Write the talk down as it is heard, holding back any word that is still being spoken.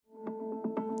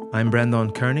I'm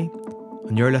Brendan Kearney,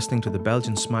 and you're listening to the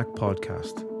Belgian Smack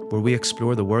podcast, where we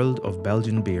explore the world of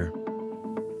Belgian beer.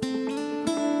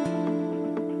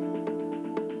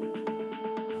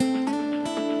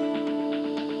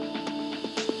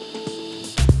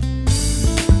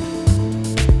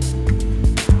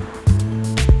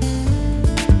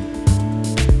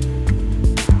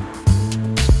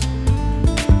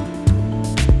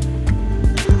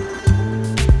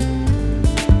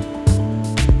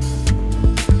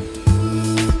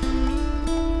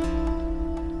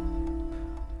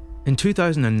 In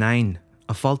 2009,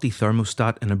 a faulty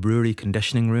thermostat in a brewery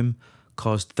conditioning room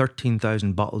caused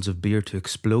 13,000 bottles of beer to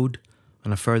explode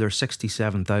and a further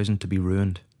 67,000 to be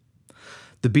ruined.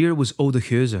 The beer was Eau de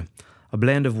Geuze, a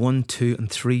blend of 1, 2 and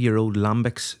 3-year-old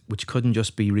lambics which couldn't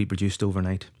just be reproduced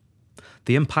overnight.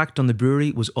 The impact on the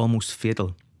brewery was almost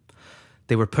fatal.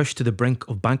 They were pushed to the brink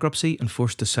of bankruptcy and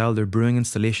forced to sell their brewing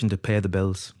installation to pay the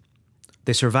bills.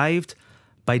 They survived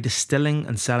by distilling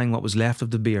and selling what was left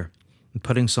of the beer and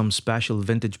putting some special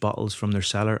vintage bottles from their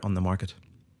cellar on the market.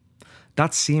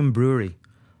 That same brewery,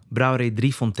 Brouwerij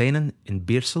Drie Fonteinen in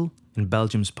Beersel, in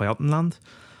Belgium's Pajottenland,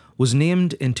 was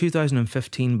named in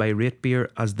 2015 by Rate Beer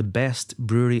as the best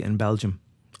brewery in Belgium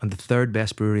and the third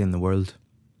best brewery in the world.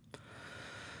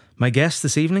 My guests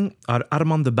this evening are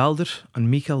Armand Debelder and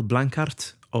Michaël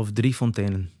Blancquaert of Drie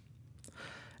Fonteinen.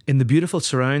 In the beautiful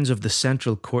surrounds of the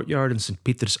central courtyard in St.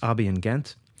 Peter's Abbey in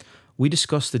Ghent, we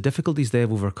discuss the difficulties they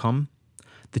have overcome,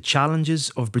 the challenges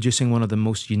of producing one of the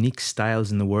most unique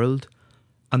styles in the world,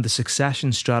 and the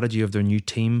succession strategy of their new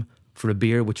team for a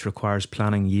beer which requires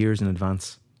planning years in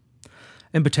advance.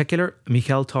 In particular,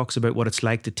 Michaël talks about what it's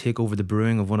like to take over the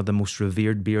brewing of one of the most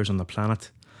revered beers on the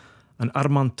planet, and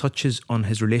Armand touches on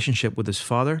his relationship with his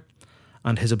father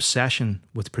and his obsession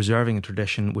with preserving a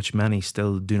tradition which many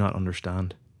still do not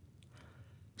understand.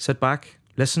 Sit back,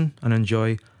 listen and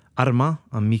enjoy Armand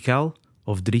and Michaël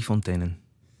of Drie Fonteinen.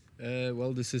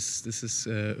 Well, this is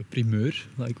a primeur,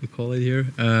 like we call it here.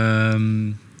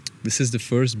 This is the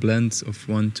first blend of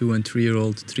 1, 2 and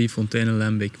 3-year-old Drie Fonteinen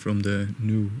lambic from the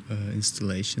new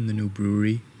installation, the new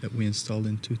brewery that we installed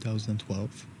in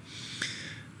 2012.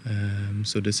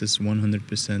 So this is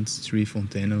 100% Drie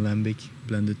Fonteinen lambic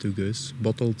blended to Geus,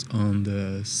 bottled on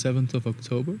the 7th of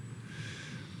October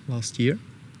last year.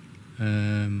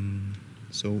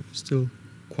 So still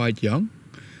quite young.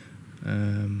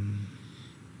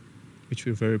 Which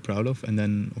we're very proud of, and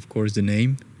then of course the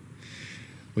name,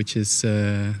 which is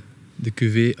the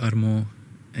cuvée Armand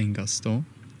and Gaston,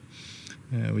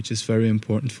 which is very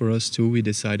important for us too. We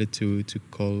decided to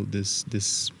call this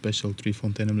special Drie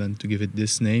Fonteinen blend, to give it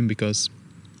this name, because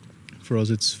for us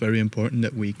it's very important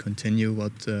that we continue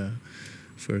what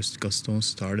first Gaston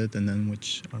started and then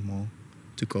which Armand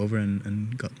took over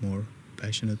and got more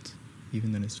passionate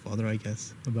even than his father, I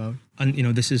guess, about. And,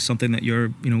 this is something that you're,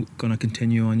 going to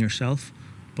continue on yourself.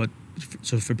 But,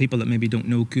 so for people that maybe don't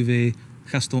know Cuvée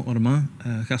Gaston Armand,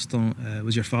 Gaston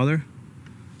was your father,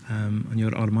 and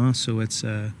you're Armand, so it's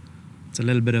a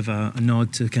little bit of a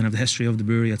nod to kind of the history of the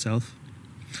brewery itself.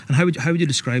 And how would you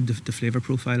describe the flavour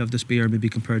profile of this beer, maybe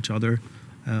compared to other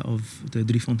of the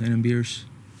Drie Fonteinen beers,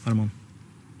 Armand?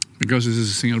 Because this is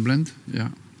a single blend,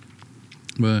 yeah.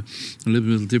 But a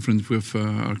little bit different with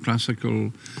our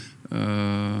classical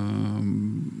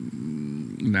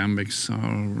lambics.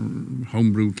 Our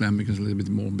homebrewed lambic is a little bit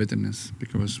more bitterness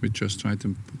because we just try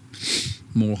to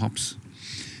more hops.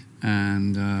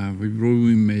 And we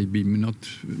brew maybe not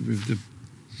with the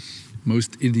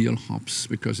most ideal hops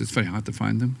because it's very hard to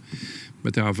find them.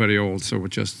 But they are very old, so we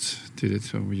just did it.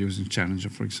 So we're using Challenger,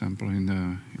 for example,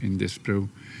 in this brew.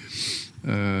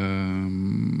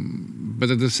 But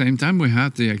at the same time, we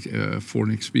had the foreign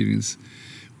experience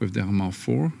with the Armand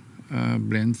 4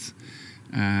 blend,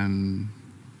 and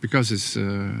because it's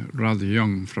rather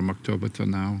young from October to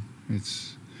now,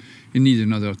 you need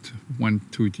another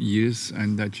 1-2 years,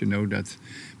 and that that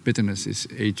bitterness is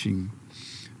aging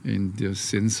in the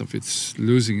sense of it's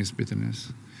losing its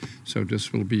bitterness. So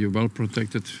this will be a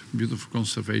well-protected, beautiful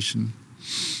conservation,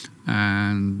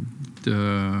 and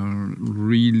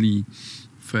really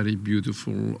very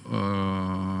beautiful,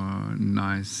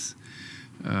 nice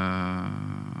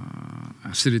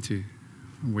acidity,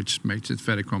 which makes it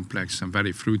very complex and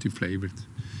very fruity flavored,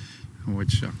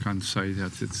 which I can't say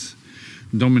that it's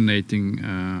dominating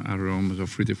aromas or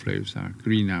fruity flavors are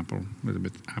green apple, a little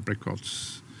bit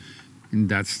apricots, in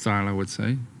that style I would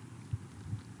say.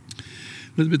 A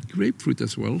little bit grapefruit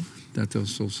as well, that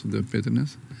is also the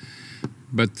bitterness.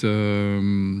 But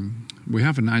we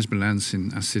have a nice balance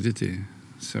in acidity,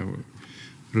 so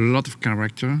a lot of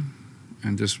character,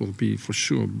 and this will be for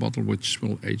sure a bottle which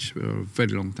will age a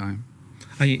very long time.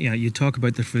 You talk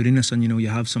about the fruitiness, and you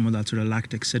have some of that sort of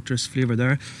lactic citrus flavour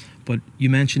there, but you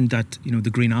mentioned that the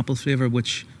green apple flavour,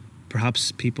 which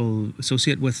perhaps people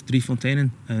associate with Drie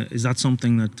Fonteinen. Is that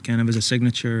something that kind of is a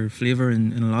signature flavour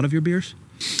in a lot of your beers?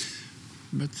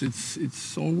 But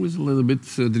it's always a little bit.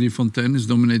 Drie Fonteinen is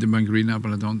dominated by green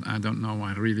apple. I don't know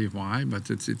really why, but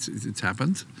it's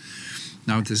happened.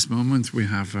 Now at this moment we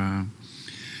have.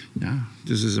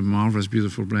 This is a marvelous,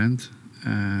 beautiful blend,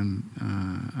 and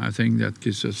I think that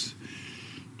gives us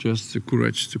just the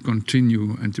courage to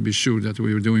continue and to be sure that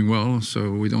we are doing well,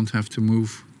 so we don't have to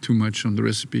move too much on the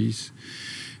recipes.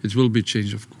 It will be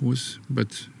changed, of course,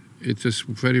 but it is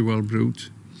very well brewed,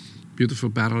 beautiful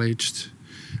barrel aged,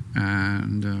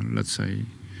 and let's say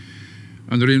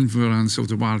under influence of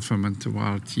the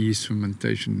wild yeast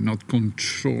fermentation, not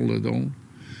controlled at all.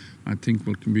 I think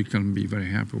we can be very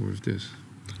happy with this.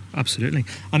 Absolutely.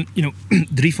 And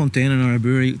Drie Fonteinen are a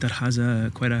brewery that has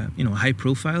quite a high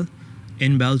profile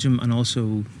in Belgium and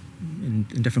also in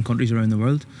different countries around the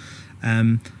world.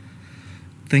 I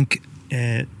think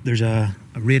there's a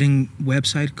rating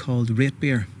website called Rate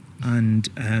Beer, and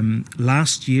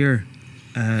last year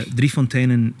Drie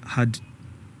Fonteinen had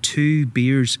 2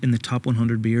 beers in the top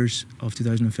 100 beers of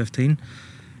 2015.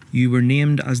 You were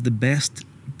named as the best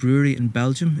brewery in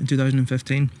Belgium in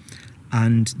 2015,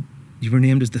 and you were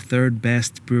named as the 3rd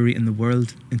best brewery in the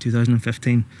world in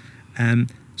 2015.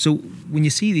 So when you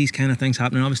see these kind of things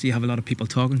happening, obviously you have a lot of people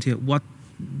talking to you.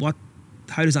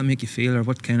 How does that make you feel, or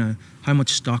how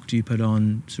much stock do you put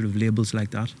on sort of labels like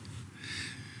that?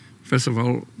 First of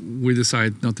all, we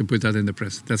decide not to put that in the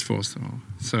press. That's first of all.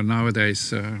 So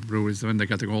nowadays, breweries, when they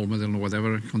get a gold medal or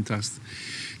whatever contest,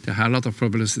 they have a lot of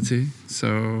publicity.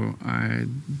 So I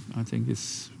think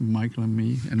it's Michael and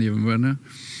me, and even Werner.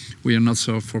 We are not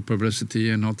so for publicity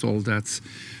and not all that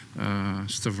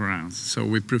stuff around. So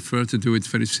we prefer to do it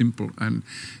very simple and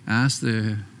ask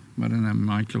the Werner and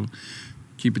Michael,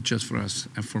 keep it just for us.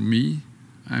 And for me,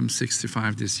 I'm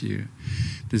 65 this year.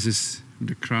 This is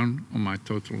the crown of my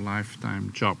total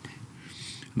lifetime job.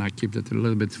 And I keep that a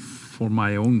little bit for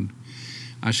my own.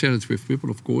 I share it with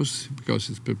people, of course, because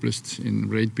it's published in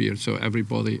Rate Beer, so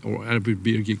everybody or every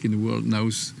beer geek in the world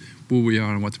knows who we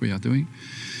are and what we are doing.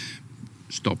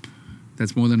 Stop.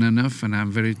 That's more than enough, and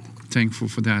I'm very thankful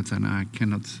for that. And I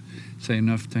cannot say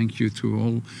enough thank you to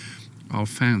all our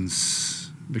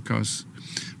fans, because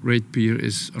Rate Beer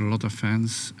is a lot of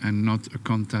fans and not a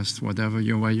contest, whatever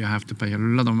where you have to pay a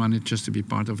lot of money just to be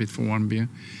part of it for one beer.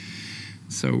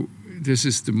 So this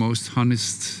is the most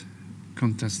honest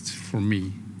contest for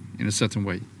me in a certain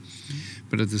way.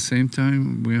 But at the same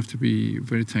time, we have to be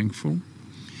very thankful.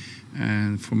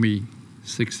 And for me,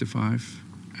 65,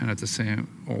 and at the same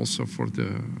also for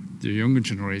the younger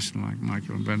generation like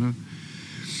Michael and Werner,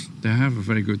 they have a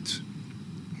very good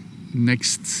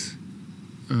next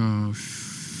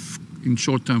in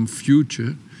short-term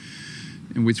future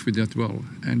in which we did well.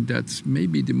 And that's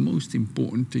maybe the most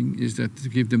important thing, is that to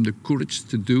give them the courage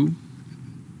to do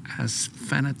as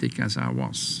fanatic as I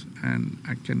was. And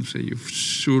I can say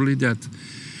surely that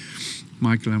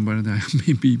Michael and Werner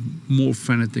may be more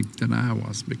fanatic than I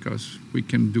was, because we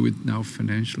can do it now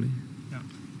financially. Yeah.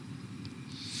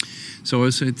 So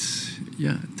I said,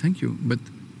 thank you, but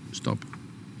stop.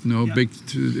 No big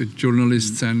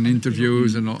journalists and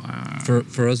interviews and all.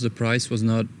 For us, the prize was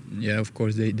not. Yeah, of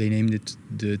course they named it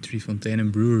the Drie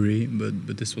Fonteinen Brewery,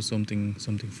 but this was something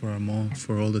for Armand,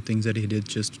 for all the things that he did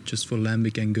just for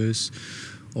Lambic and Goose,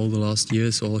 all the last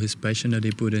years, all his passion that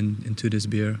he put into this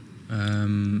beer,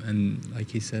 and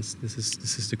like he says, this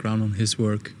is the crown on his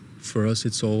work. For us,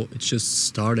 it's just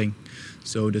starting.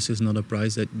 So this is not a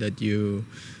prize that you.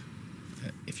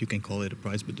 If you can call it a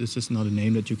prize, but this is not a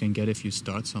name that you can get if you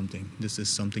start something. This is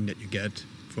something that you get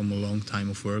from a long time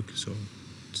of work. So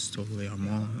it's totally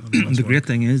Armand. And the great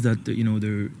thing is that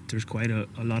there's quite a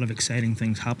lot of exciting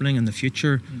things happening, and the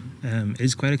future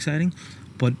is quite exciting.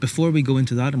 But before we go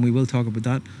into that, and we will talk about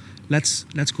that,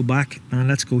 let's go back and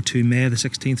let's go to May the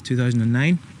 16th,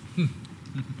 2009,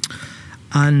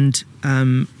 and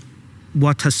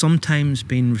what has sometimes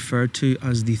been referred to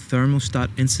as the thermostat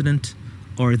incident,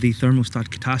 or the thermostat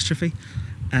catastrophe.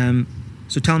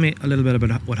 So tell me a little bit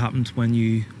about what happened when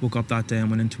you woke up that day and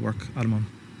went into work, Armand.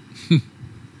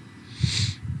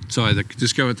 So I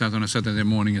discovered that on a Saturday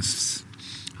morning at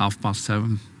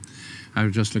 7:30. I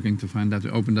was just looking to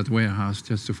open that warehouse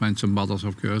just to find some bottles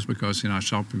of Goose, because in our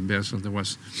shop in Basel there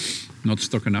was not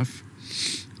stock enough.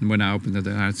 And when I opened it,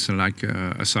 it's like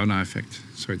a sauna effect.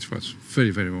 So it was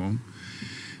very, very warm.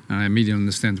 And I immediately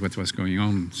understand what was going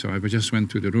on. So I just went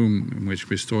to the room in which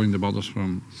we're storing the bottles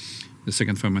from, the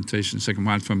second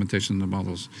wild fermentation in the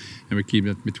bottles. And we keep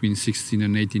that between 16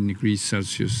 and 18 degrees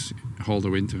Celsius all the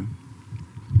winter.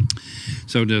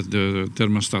 So the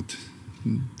thermostat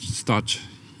started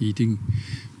heating,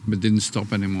 but didn't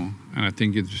stop anymore. And I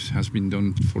think it has been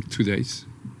done for 2 days,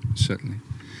 certainly.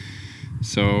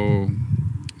 So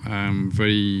I'm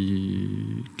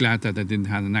very glad that I didn't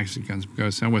have an accident,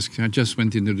 because I just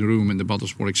went into the room and the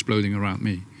bottles were exploding around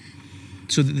me.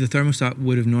 So the thermostat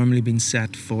would have normally been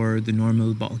set for the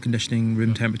normal bottle conditioning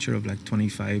room temperature of like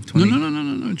 25, 20?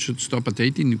 No. It should stop at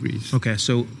 18 degrees. Okay,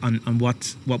 so on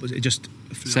what was it? Just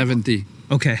 70.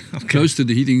 Okay. Close to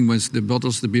the heating was the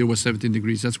beer was 17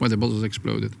 degrees. That's why the bottles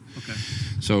exploded. Okay.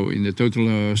 So in the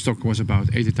total stock was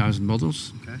about 80,000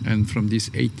 bottles. Okay. And from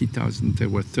these 80,000, there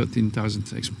were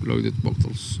 13,000 exploded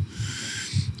bottles.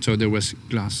 Okay. So there was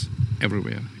glass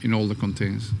everywhere in all the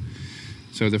containers.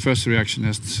 So the first reaction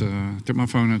is, took my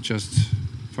phone and just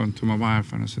phoned to my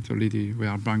wife and I said to Lidie, we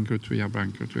are bankrupt.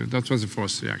 That was the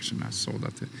first reaction. I saw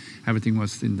that everything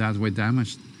was in that way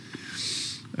damaged.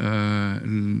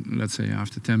 Let's say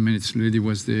after 10 minutes, Lidie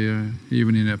was there,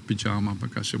 even in a pyjama,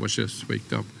 because she was just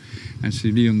waked up. And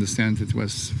she really understood it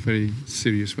was very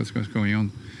serious what was going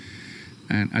on.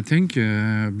 And I think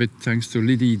a bit thanks to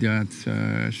Lidie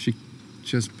that she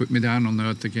just put me down on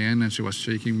earth again, and she was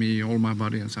shaking me, all my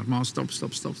body, and said, "Armand, stop.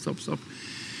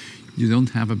 You don't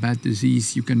have a bad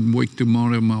disease. You can wake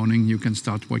tomorrow morning. You can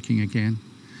start working again."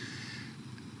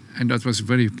 And that was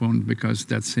very important, because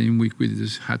that same week we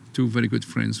just had 2 very good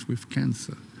friends with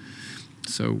cancer.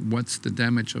 So what's the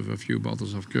damage of a few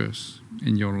bottles of Gers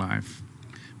in your life?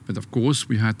 But of course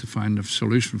we had to find a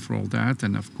solution for all that.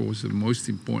 And of course the most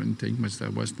important thing was there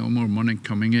was no more money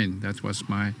coming in.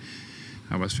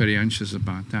 I was very anxious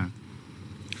about that.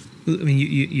 Well, I mean,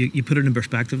 you put it in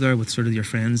perspective there with sort of your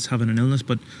friends having an illness,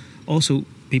 but also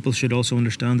people should also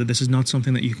understand that this is not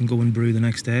something that you can go and brew the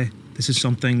next day. This is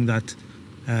something that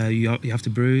you have to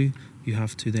brew, you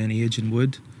have to then age in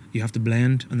wood, you have to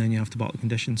blend, and then you have to bottle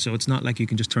condition. So it's not like you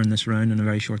can just turn this around in a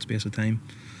very short space of time.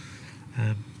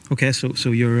 Okay,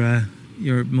 so your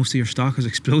most of your stock has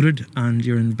exploded and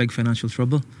you're in big financial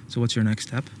trouble. So what's your next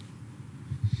step?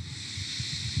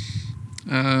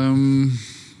 I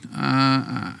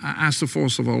asked to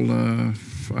first of all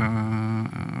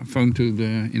phone to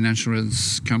the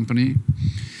insurance company,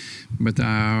 but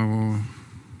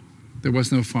there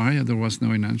was no fire, there was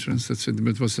no insurance.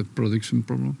 It was a production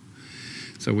problem,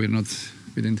 so we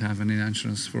didn't have any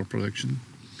insurance for production.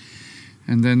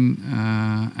 And then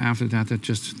after that, I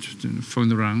just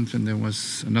phoned around, and there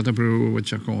was another brewer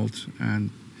which I called, and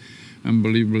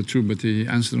unbelievable true, but he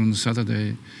answered on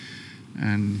Saturday.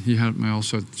 And he helped me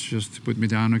also just to put me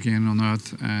down again on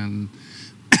earth and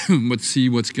but see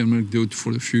what's going to do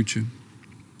for the future.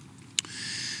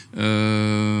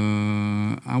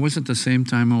 I was at the same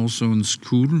time also in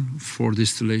school for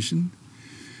distillation,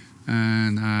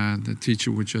 and the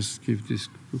teacher would just give this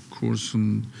course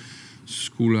in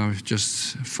school. I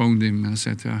just phoned him and I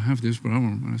said, I have this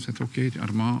problem. And I said, okay,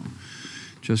 Armand,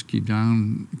 just keep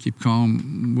calm.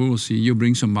 We will see. You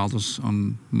bring some bottles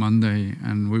on Monday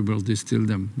and we will distill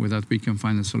them. With that, we can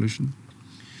find a solution.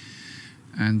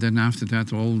 And then after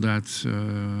that,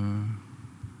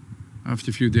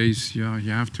 after a few days, you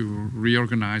have to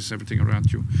reorganize everything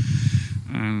around you.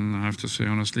 And I have to say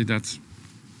honestly that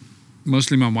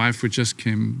mostly my wife, which just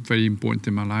came very important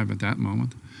in my life at that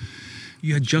moment.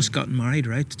 You had just gotten married,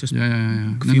 right? Just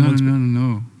yeah. A few months.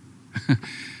 No.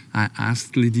 I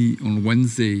asked Lidie on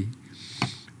Wednesday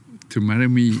to marry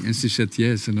me, and she said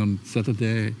yes. And on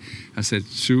Saturday, I said,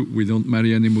 "Sue, we don't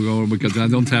marry anymore because I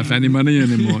don't have any money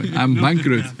anymore. I'm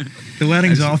bankrupt." The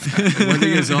wedding's off. The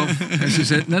wedding is off. And she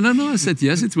said, "No." I said,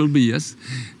 "Yes, it will be yes."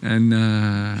 And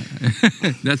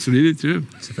that's really true.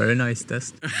 It's a very nice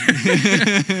test.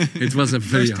 It was a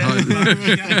very hard.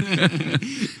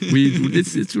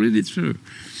 It's really true.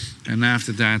 And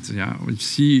after that,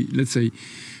 let's say.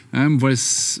 I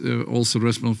was also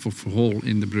responsible for whole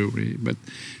in the brewery, but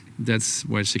that's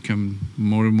where she came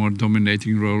more and more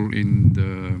dominating role in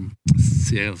the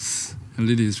sales. And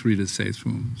Lidie is really a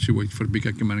saleswoman. She worked for a big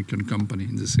American company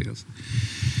in the sales.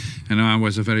 And I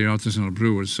was a very artisanal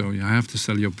brewer, so you have to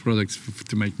sell your products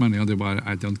to make money. Otherwise,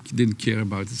 I didn't care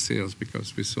about the sales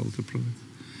because we sold the product.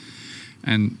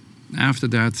 And after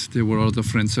that, there were other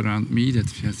friends around me that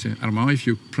said, Armand, if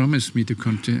you promise me to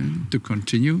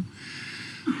continue,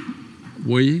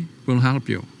 we will help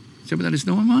you. I said, but there is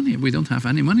no money. We don't have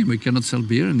any money. We cannot sell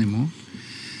beer anymore.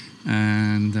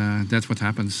 And that's what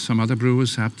happens. Some other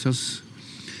brewers helped us.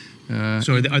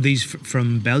 So are these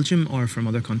from Belgium or from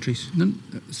other countries?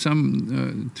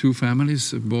 Some 2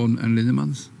 families, Boon and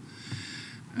Lindemans.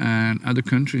 And other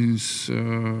countries,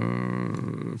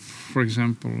 for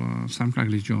example, Sam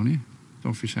Cagligioni, the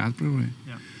official brewery.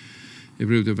 Yeah. He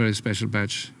brewed a very special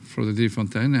batch for the Drie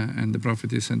Fonteinen, and the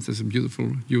profit he sent us a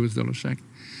beautiful $US check.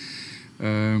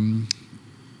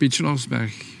 Piet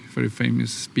Schlossberg, very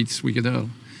famous Piet's Wicked Ale,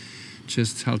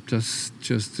 just helped us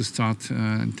just to start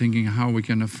thinking how we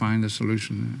can find a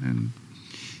solution. And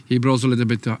he brought a little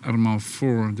bit to Armand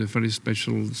 4, the very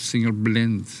special single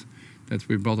blend that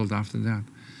we bottled after that.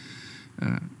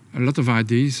 A lot of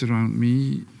ideas around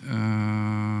me.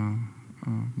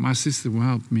 My sister will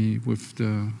help me with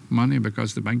the money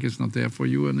because the bank is not there for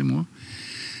you anymore.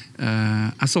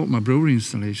 I sold my brewery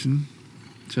installation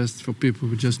just for people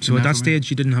who just. So at that stage,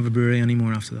 you didn't have a brewery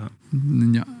anymore after that.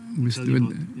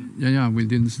 Yeah, we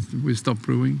didn't. We stopped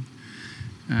brewing,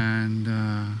 and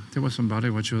there was somebody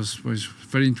which was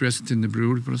very interested in the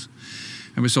brewery for us,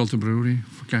 and we sold the brewery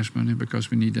for cash money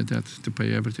because we needed that to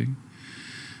pay everything.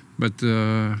 But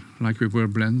like we were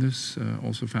blenders,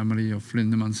 also family of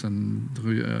Lindemans and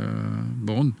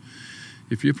Born.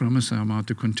 If you promise Armand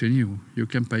to continue, you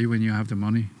can pay when you have the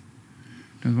money.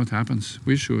 That's what happens.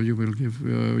 We're sure you will give.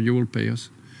 You will pay us.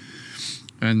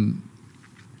 And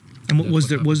was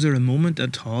there a moment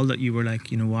at all that you were like,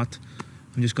 you know what,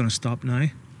 I'm just going to stop now,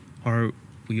 or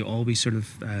were you always sort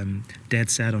of dead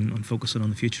set on focusing on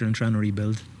the future and trying to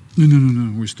rebuild?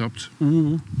 No. We stopped.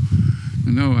 Ooh.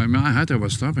 No, I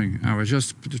was stopping. I was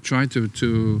just trying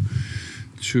to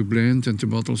blend and to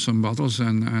bottle some bottles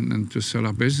and to sell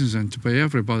our business and to pay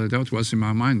everybody. That was in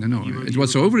my mind. It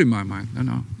was over in my mind.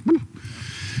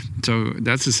 So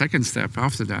that's the second step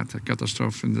after that, a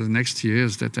catastrophe in the next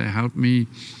years that they helped me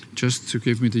just to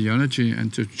give me the energy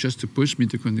and to push me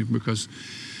to continue because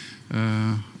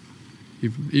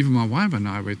even my wife and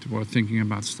I were thinking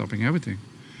about stopping everything.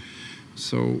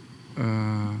 So,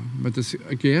 but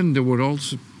again, there were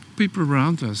also people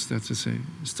around us that they say,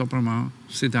 stop Armand,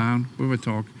 sit down, we will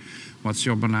talk. What's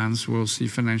your balance? We'll see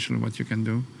financially what you can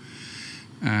do.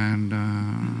 And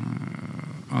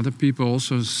other people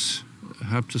also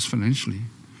helped us financially.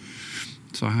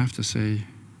 So I have to say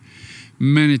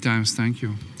many times thank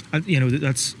you.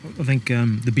 That's, I think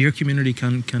the beer community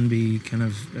can be kind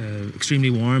of extremely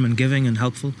warm and giving and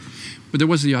helpful. But there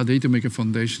was the idea to make a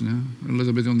foundation, a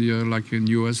little bit on the like in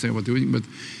US they were doing, but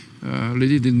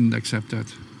Liddy didn't accept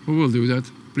that. We will do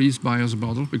that. Please buy us a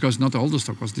bottle, because not all the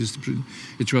stock was distributed.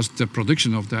 It was the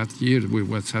production of that year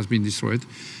what has been destroyed.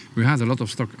 We had a lot of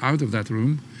stock out of that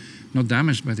room, not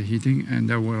damaged by the heating, and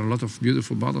there were a lot of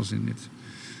beautiful bottles in it.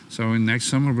 So in next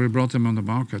summer we brought them on the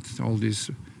market. All these,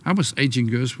 I was aging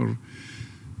girls for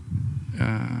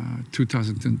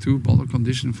 2002 bottle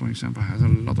condition, for example. I had a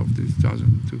lot of the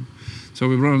 2002. So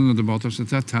we brought on the bottles, and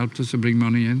that helped us to bring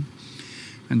money in.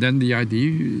 And then the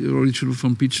idea, originally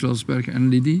from Piet Schlossberg and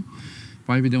Liddy,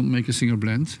 why we don't make a single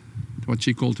blend, what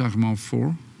she called Armand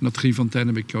 4, not Drie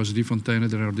Fonteinen, because Drie Fonteinen,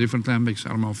 there are different lambics.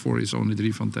 Armand 4 is only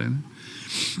Drie Fonteinen.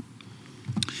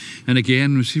 And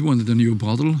again, she wanted a new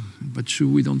bottle, but sure,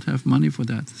 we don't have money for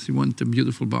that. She wanted a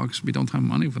beautiful box, we don't have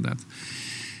money for that.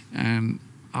 And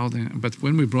but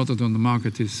when we brought it on the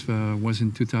market, it was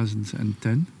in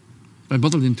 2010. I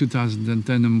bottled in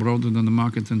 2010 and brought it on the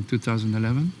market in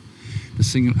 2011. The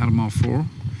single Armand 4,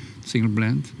 single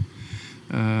blend,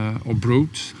 or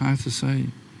brewed, I have to say.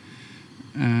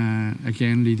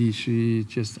 Again, Liddy, she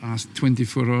just asked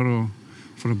 €24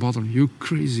 for a bottle. You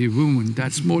crazy woman,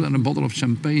 that's more than a bottle of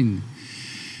champagne.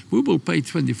 We will pay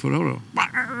 €24.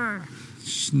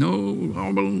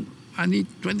 No, I need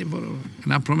 €24.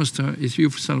 And I promised her, if you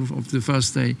sell of the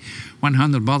first day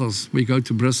 100 bottles, we go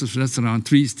to Brussels restaurant,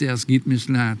 3 stars Guide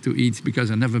Michelin to eat,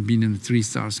 because I've never been in a 3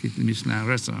 stars Guide Michelin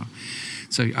restaurant.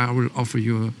 So I will offer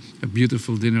you a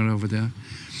beautiful dinner over there.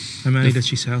 How many did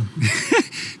she sell?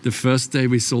 The first day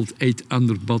we sold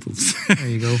 800 bottles. There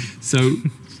you go. So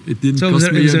it didn't so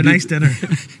cost me. It was a nice dinner.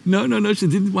 No, she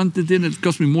didn't want the dinner. It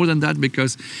cost me more than that,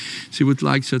 because she would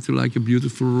like to like a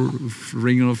beautiful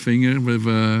ring on her finger with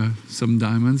some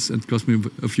diamonds. It cost me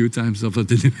a few times of the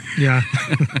dinner. Yeah,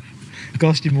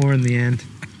 cost you more in the end.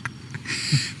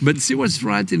 But she was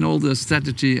right in all the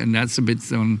strategy, and that's a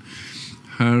bit on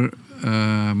her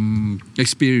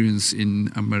experience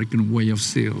in American way of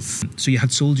sales. So you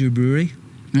had sold your brewery,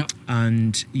 yeah,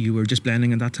 and you were just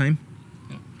blending at that time.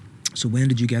 Yeah. So when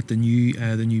did you get the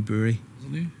new brewery?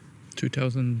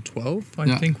 2012,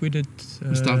 I think we did.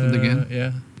 We started again.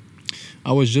 Yeah.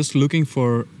 I was just looking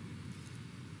for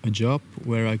a job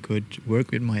where I could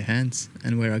work with my hands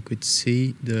and where I could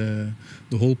see the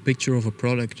whole picture of a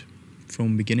product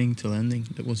from beginning to ending.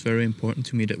 That was very important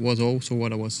to me. That was also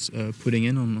what I was putting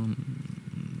in on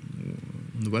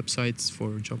the websites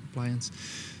for job appliance.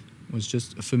 was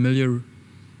just a familiar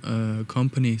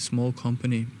company, small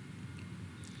company.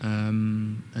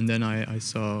 And then I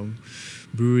saw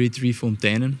brewery Drie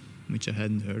Fonteinen, which I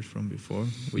hadn't heard from before,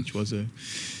 which was a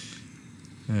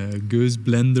goose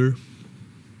blender,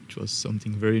 which was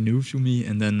something very new to me.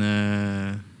 And then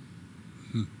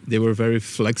they were very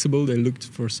flexible. They looked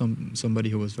for somebody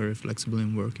who was very flexible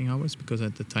in working hours, because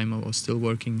at the time I was still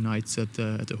working nights at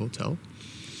the hotel.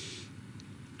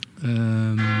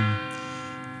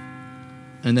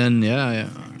 And then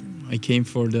I came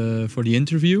for the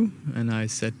interview, and I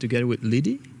sat together with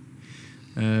Lydie,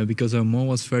 because Armand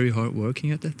was very hard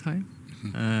working at that time.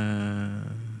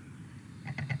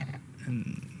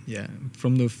 And yeah,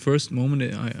 from the first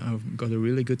moment I got a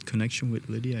really good connection with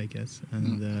Lydie, I guess,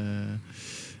 and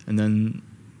then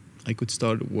I could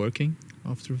start working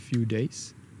after a few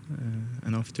days,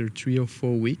 and after 3 or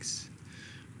 4 weeks,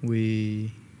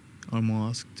 Armand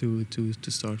asked to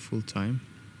start full time.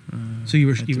 So you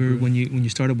were when you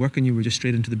started working, you were just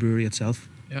straight into the brewery itself.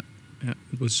 Yeah.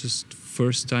 It was just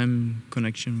first time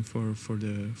connection for.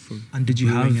 And did you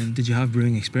have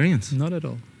brewing experience? Not at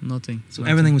all, nothing. So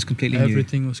everything was completely new.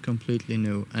 Everything was completely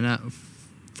new, and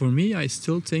for me, I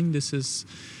still think this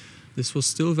was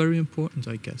still very important,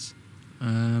 I guess,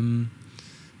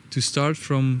 to start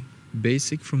from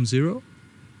basic, from zero,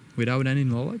 without any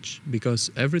knowledge, because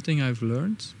everything I've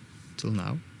learned till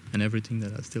now, and everything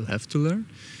that I still have to learn,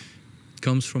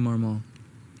 comes from Armand.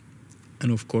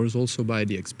 And of course also by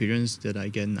the experience that I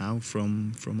get now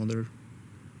from other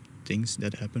things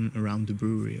that happen around the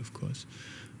brewery, of course.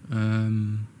 But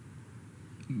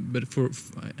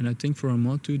and I think for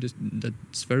Armand too,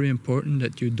 that's very important,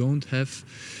 that you don't have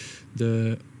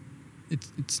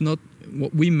it's not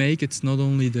what we make. It's not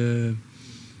only the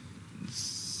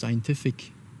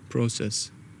scientific process.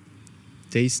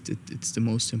 Taste, it's the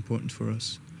most important for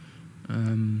us.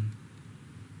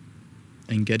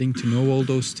 And getting to know all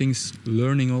those things,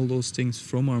 learning all those things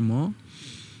from Armand,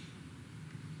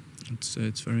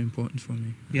 it's very important for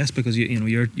me. Yes, because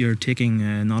you're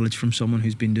taking knowledge from someone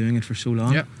who's been doing it for so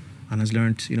long, and has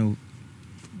learned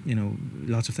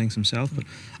lots of things himself. But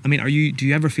I mean, do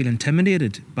you ever feel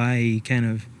intimidated by kind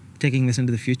of taking this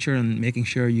into the future and making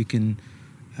sure you can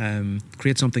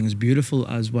create something as beautiful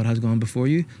as what has gone before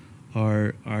you,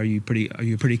 or are you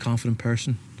a pretty confident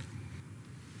person?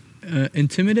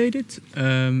 Intimidated,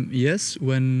 yes,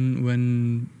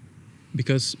 when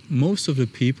because most of the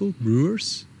people,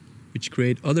 brewers, which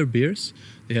create other beers,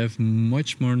 they have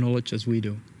much more knowledge as we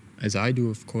do, as I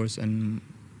do, of course, and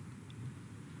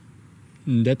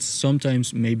that's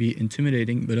sometimes maybe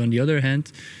intimidating. But on the other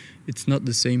hand, it's not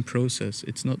the same process.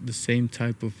 It's not the same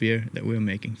type of beer that we're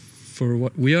making. For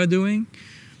what we are doing,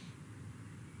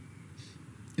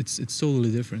 it's totally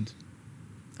different.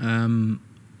 And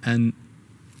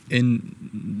in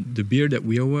the beer that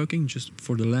we are working, just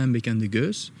for the lambic and the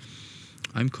gueuze,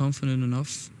 I'm confident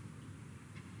enough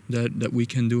that we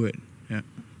can do it. Yeah,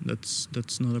 that's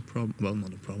not a problem. Well,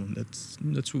 not a problem. That's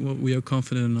what we are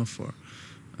confident enough for.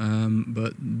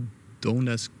 But don't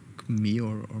ask me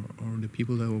or the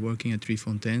people that were working at Drie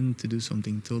Fonteinen to do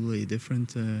something totally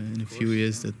different in a few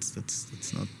years.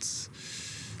 That's not.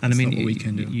 And I mean, not what we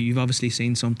can do. You've obviously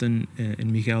seen something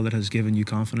in Michaël that has given you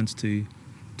confidence to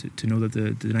know that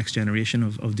the next generation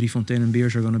of Drie Fonteinen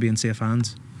beers are going to be in safe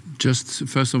hands. Just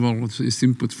first of all, it's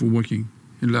input for working.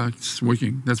 He likes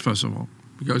working. That's first of all,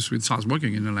 because it starts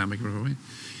working in a lambic brewery,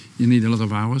 you need a lot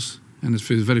of hours, and it's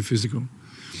very physical.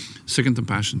 Second, the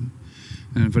passion.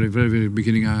 And at the very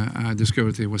beginning, I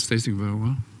discovered he was tasting very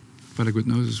well, very good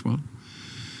nose as well.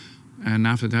 And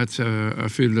after that, I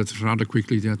feel that rather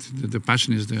quickly that the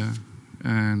passion is there,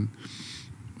 and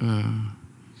a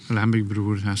lambic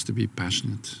brewer has to be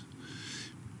passionate.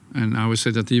 And I would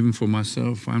say that even for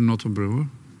myself, I'm not a brewer.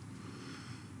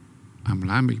 I'm a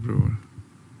lambic brewer.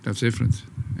 That's different.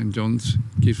 And don't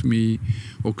give me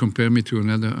or compare me to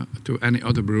any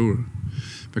other brewer,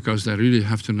 because they really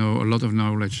have to know a lot of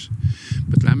knowledge.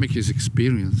 But lambic is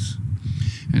experience.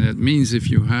 And that means if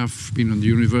you have been on the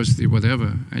university,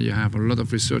 whatever, and you have a lot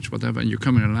of research, whatever, and you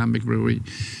come in a lambic brewery,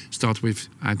 start with,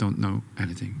 I don't know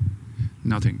anything.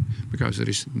 Nothing. Because there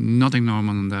is nothing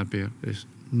normal in that beer. There is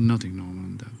nothing normal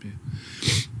in that beer.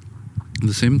 At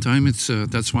the same time,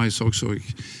 that's why it's also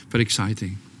very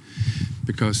exciting.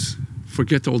 Because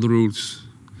forget all the rules.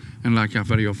 And like I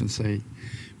very often say,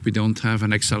 we don't have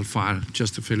an Excel file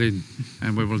just to fill in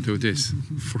and we will do this.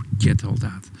 Forget all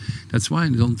that. That's why I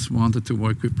don't want to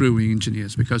work with brewing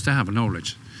engineers, because they have a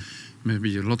knowledge,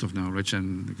 maybe a lot of knowledge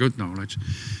and good knowledge,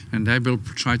 and they will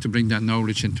try to bring that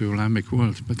knowledge into a lambic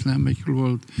world. But lambic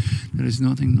world, there is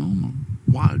nothing normal.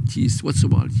 wild yeast. What's a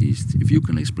wild yeast? If you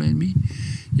can explain me,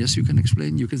 yes, you can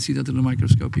explain. You can see that in the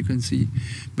microscope. You can see,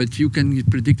 but you can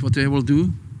predict what they will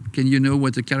do. Can you know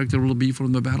what the character will be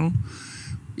from the barrel?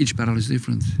 Each barrel is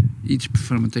different. Each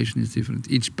fermentation is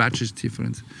different. Each batch is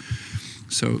different.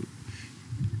 So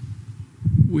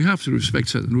we have to respect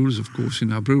certain rules, of course,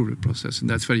 in our brewery process, and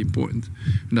that's very important.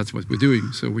 And that's what we're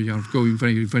doing. So we are going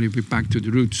very, very back to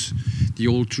the roots, the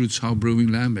old roots, how brewing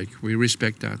lambic. We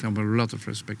respect that, and with a lot of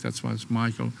respect. That's why, as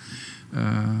Michael,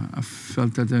 I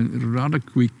felt that rather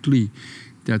quickly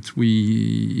that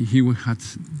he had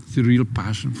the real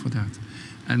passion for that.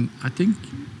 And I think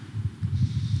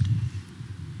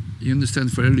you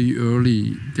understand fairly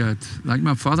early that, like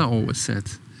my father always said,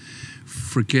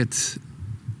 forget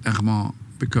Armand,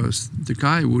 because the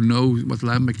guy who knows what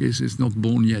lambic is not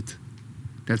born yet.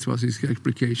 That was his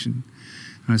explication.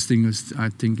 And I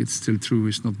think it's still true,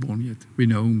 he's not born yet. We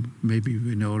know, maybe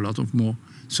we know a lot of more.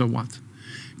 So what?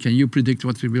 Can you predict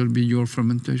what will be your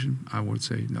fermentation? I would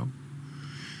say no.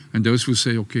 And those who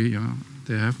say, okay, yeah,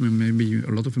 they have maybe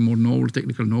a lot of more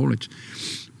technical knowledge.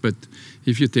 But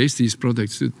if you taste these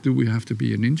products, do we have to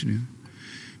be an engineer?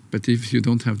 But if you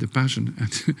don't have the passion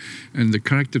and the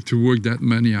character to work that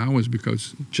many hours,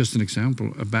 because, just an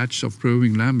example, a batch of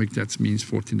brewing lambic, that means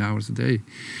 14 hours a day.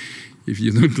 If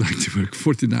you don't like to work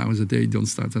 14 hours a day, don't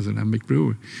start as a lambic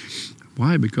brewer.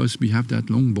 Why? Because we have that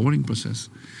long boiling process.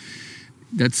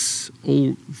 That's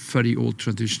all very old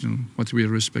traditional, what we are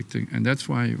respecting. And that's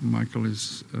why Michael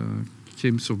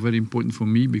became so very important for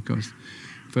me, because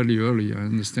very early I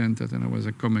understand that, and I was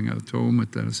coming out home,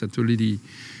 and I said to Lydie,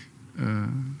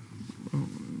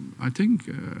 I think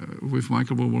with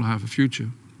Michael we will have a future.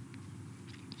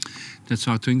 That's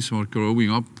how things are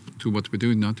growing up to what we're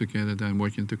doing now together, then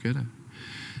working together.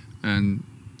 And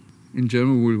in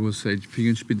German we will say,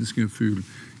 Fingerspitzengefühl.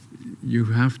 You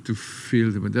have to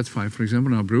feel it. That's why, for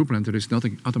example, in our brew plant there is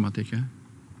nothing automatic.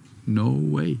 No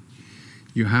way.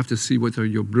 You have to see what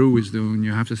your brew is doing.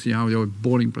 You have to see how your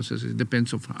boiling process is. It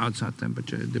depends on outside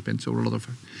temperature. It depends on a lot of.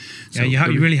 So you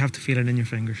really have to feel it in your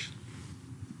fingers.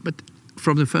 But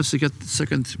from the first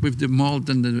second with the malt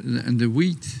and the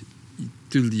wheat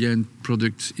till the end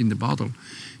product in the bottle,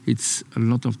 it's a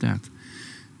lot of that.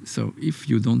 So if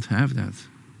you don't have that,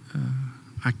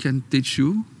 I can teach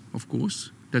you, of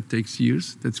course. That takes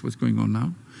years. That's what's going on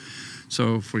now.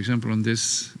 So, for example, on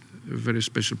this very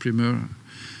special primeur,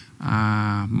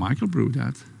 Michael brewed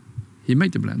that. He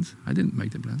made the blend. I didn't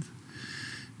make the blend.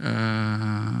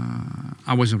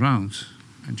 I was around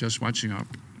and just watching up,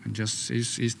 and just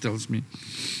he tells me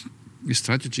his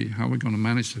strategy, how we're going to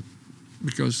manage it,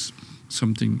 because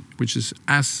something which is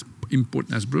as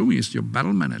important as brewing is your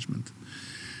barrel management.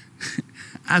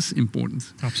 As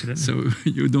important. Absolutely. So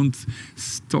you don't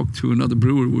talk to another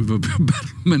brewer with a barrel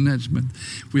management.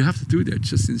 We have to do that,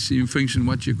 just in seeing function,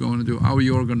 what you're going to do, how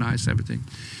you organize everything.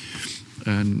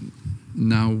 And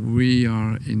now we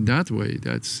are in that way.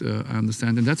 That's I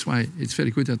understand, and that's why it's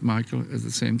very good that Michael, at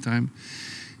the same time,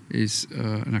 is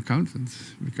an accountant,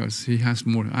 because he has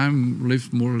more. I'm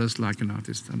lived more or less like an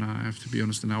artist, and I have to be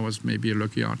honest. And I was maybe a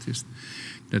lucky artist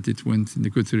that it went in the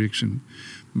good direction,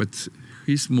 but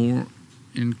he's more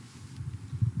in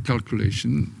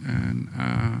calculation. And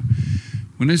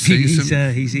when I say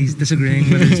he's disagreeing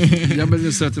with us. Yeah, but in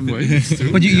a certain way. It's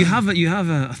true. But you have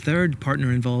a third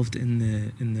partner involved in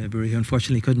the brewery who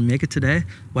unfortunately couldn't make it today,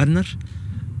 Werner,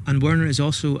 and Werner is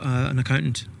also an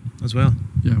accountant as well.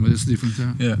 Yeah, but it's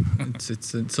different. Yeah,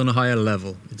 it's on a higher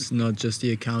level. It's not just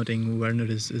the accounting. Werner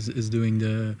is doing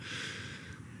the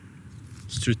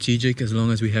strategic, as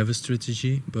long as we have a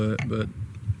strategy, but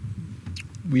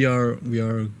we are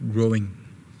growing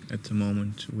at the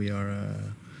moment. We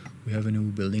have a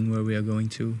new building where we are going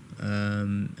to,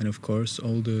 and of course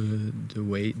all the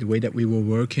way that we were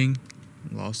working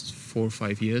last 4 or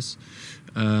 5 years,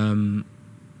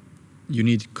 you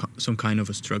need some kind of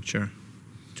a structure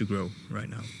to grow right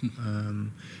now,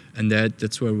 and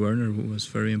that's where Werner was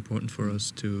very important for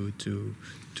us to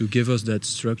give us that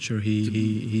structure.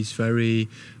 He's very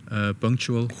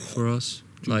punctual for us.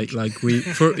 Like we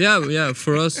for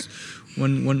us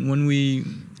when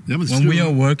we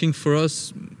are working for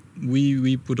us,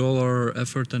 we put all our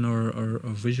effort and our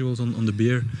visuals on the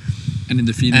beer and in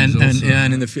the feelings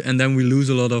and then we lose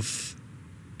a lot of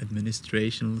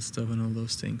administrational stuff and all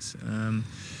those things.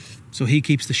 So he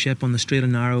keeps the ship on the straight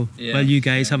and narrow, while you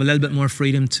guys have a little bit more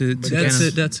freedom to That's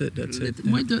it.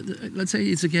 Let's say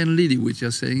it's again Lydie, which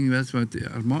is saying that's what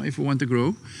Armand, if we want to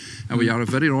grow, and we are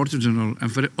very original and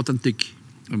very authentic,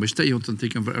 and we stay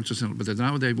authentic and very artisanal, but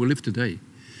nowadays we live today,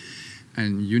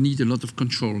 and you need a lot of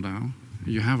control now.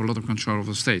 You have a lot of control of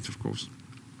the state, of course.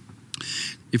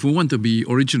 if we want to be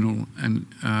original and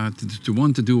to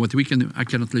want to do what we can do, I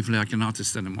cannot live like an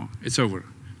artist anymore. It's over.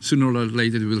 Sooner or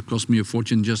later, it will cost me a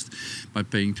fortune just by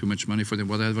paying too much money for the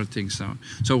whatever things are.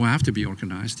 So we have to be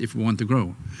organized if we want to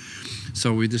grow.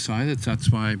 So we decided, that's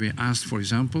why we asked, for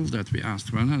example, that we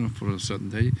asked Werner for a certain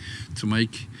day to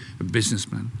make a business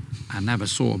plan. I never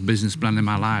saw a business plan in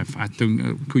my life. I think,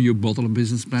 could you bottle a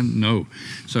business plan? No.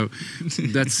 So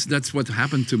that's what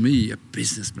happened to me, a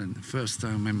business plan, the first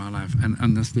time in my life. And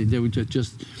honestly, they would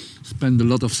just spend a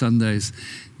lot of Sundays,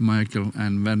 Michael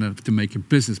and Werner, to make a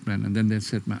business plan. And then they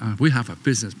said, we have a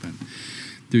business plan.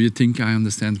 Do you think I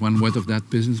understand one word of that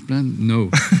business plan? No.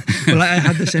 Well, I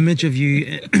had this image of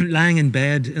you lying in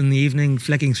bed in the evening,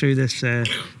 flicking through this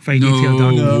very detailed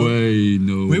document. No way,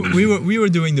 no. We were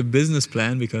doing the business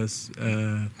plan because,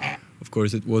 of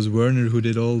course, it was Werner who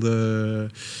did all the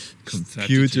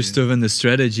computer stuff and the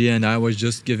strategy, and I was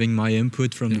just giving my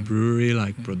input from the brewery,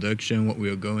 like production, what we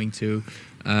were going to,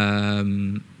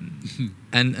 and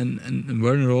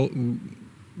Werner.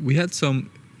 We had some.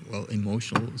 Well,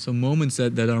 emotional. Some moments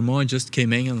that Armand just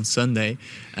came in on Sunday,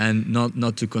 and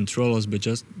not to control us, but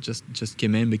just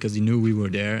came in because he knew we were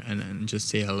there and just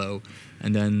say hello.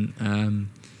 And then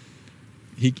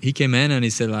he came in and he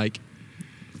said like,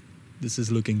 "This is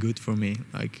looking good for me."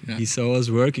 Like he saw us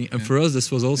working, and for us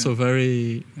this was also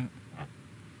very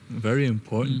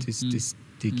important.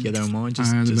 To get Armand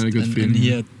just a very good feeling.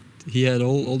 And he had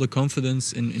all the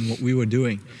confidence in what we were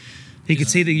doing. He could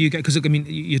see that you guys, because I mean,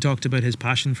 you talked about his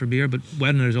passion for beer, but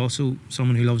Werner is also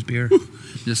someone who loves beer.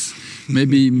 Yes,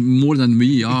 maybe more than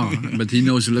we are, but he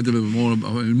knows a little bit more,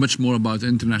 much more about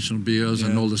international beers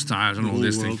and all the styles and all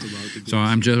this thing. So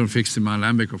I'm just fixed in my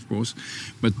lambic, of course,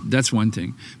 but that's one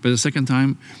thing. But the second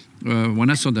time,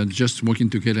 when I saw that just working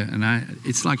together, and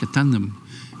it's like a tandem.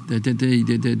 They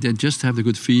just have the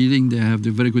good feeling, they have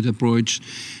the very good approach,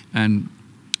 and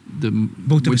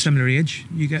both of a similar age,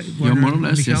 you get more or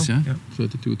less, Michaël? yes, yeah.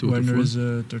 32, 34. Werner is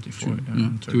 34.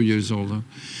 2 years older.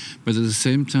 But at the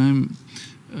same time,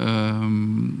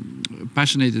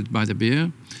 passionate by the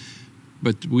beer.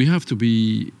 But we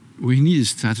need a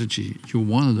strategy, you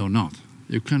want it or not.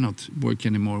 You cannot work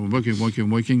anymore,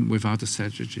 working without a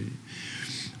strategy.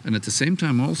 And at the same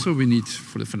time also, we need,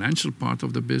 for the financial part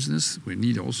of the business, we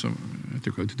need also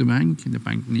to go to the bank. And the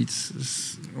bank needs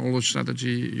all the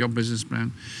strategy, your business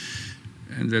plan.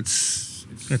 And it's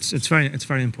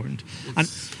very important. And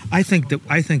I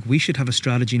think we should have a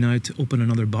strategy now to open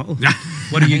another bottle.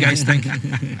 What do you guys think?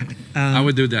 I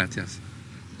would do that, yes.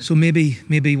 So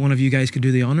maybe one of you guys could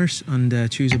do the honors and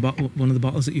choose one of the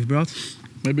bottles that you've brought.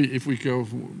 Maybe if we go,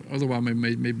 otherwise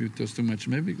maybe it was too much.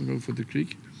 Maybe we can go for the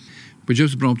Creek. We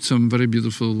just brought some very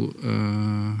beautiful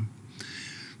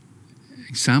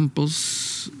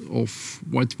examples of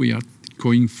what we are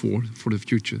going for the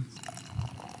future.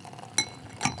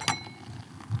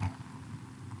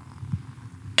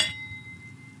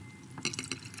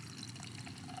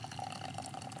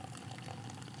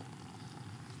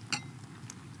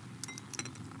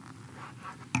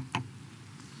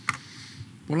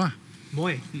 Voilà.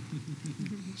 Mooi.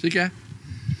 Zeker?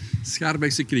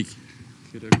 Schaarbeekse Creek.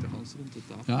 Je ruikt de hals rond de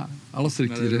tafel. Ja, alles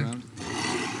ruikt hier. Hè.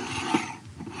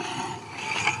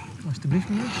 Alsjeblieft,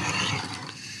 meneer.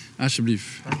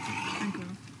 Alsjeblieft. Dank u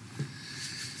wel.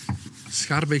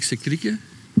 Schaarbeekse krieken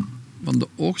van de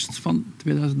oogst van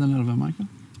 2011 maken.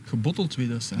 Gebotteld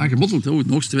 2011. Gebotteld,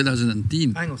 de oogst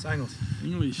 2010. Engels.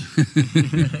 English.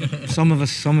 Some of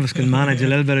us can manage a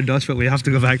little bit of Dutch, but we have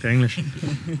to go back to English.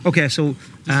 Okay, so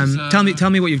tell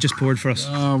me what you've just poured for us.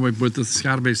 We put the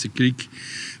Schaarbeekse Creek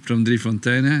from Drie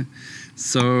Fonteinen.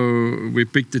 So we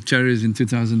picked the cherries in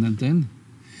 2010.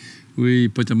 We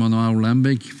put them on our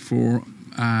lambic for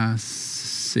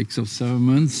 6 or 7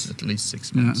 months. At least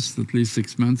 6 months. Yes, at least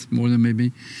 6 months, more than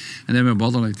maybe. And then we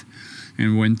bottle it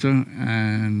in winter,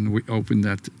 and we opened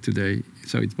that today.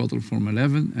 So it's bottled from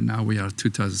 11, and now we are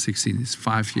 2016. It's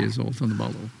 5 years old on the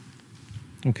bottle.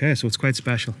 Okay, so it's quite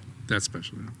special. That's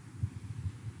special, yeah.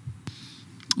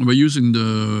 We're using the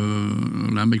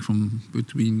lambic from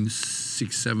between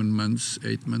 6, 7 months,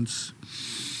 8 months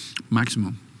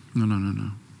maximum.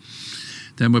 No.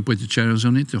 Then we put the cherries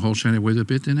on it, the whole cherry with a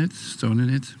bit in it, stone in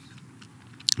it.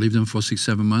 Leave them for 6,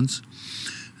 7 months.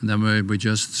 And then we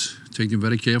just take them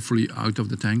very carefully out of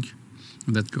the tank.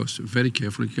 And that goes very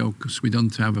carefully because we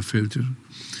don't have a filter.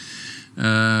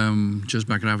 Just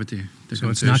by gravity. So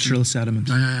it's natural sediment.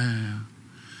 Yeah.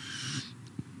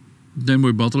 Then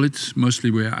we bottle it.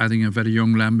 Mostly we're adding a very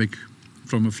young lambic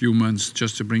from a few months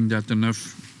just to bring that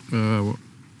enough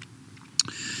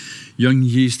young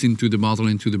yeast into the bottle,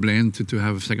 into the blend to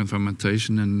have a second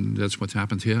fermentation, and that's what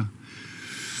happened here.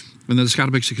 And then the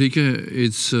Schaerbeekse Krieken,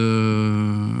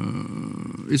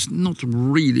 it's not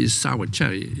really sour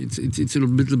cherry. It's a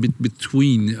little bit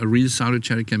between. A real sour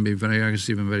cherry can be very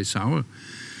aggressive and very sour.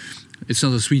 It's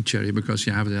not a sweet cherry because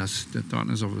you have the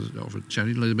tartness of a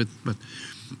cherry a little bit, but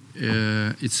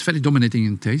it's very dominating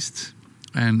in taste.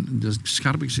 And the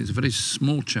Schaerbeekse is a very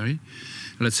small cherry.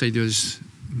 Let's say there's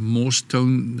more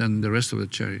stone than the rest of the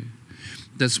cherry.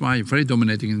 That's why very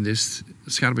dominating in this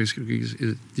Schaerbeekse Krieken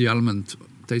is the almond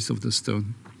taste of the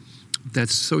stone.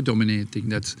 That's so dominating.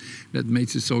 That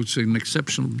makes it also an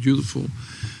exceptional, beautiful,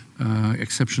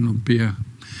 exceptional beer.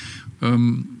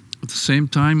 At the same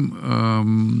time,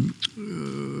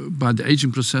 by the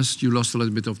aging process, you lost a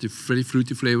little bit of the very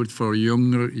fruity flavor. For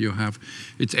younger, you have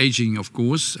it's aging, of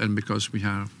course, and because we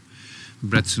have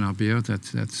breads in our beer,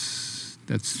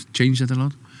 that's changed that a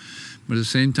lot. But at the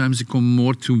same time, it come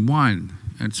more to wine,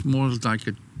 and it's more like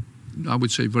I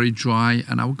would say very dry.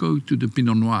 And I would go to the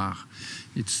Pinot Noir.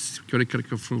 It's very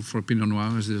critical for Pinot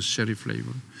Noir is the sherry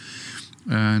flavor.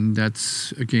 And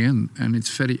that's again, and it's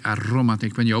very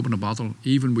aromatic when you open a bottle.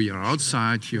 Even when you're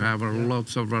outside, you have a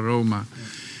lot of aroma.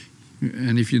 Yeah.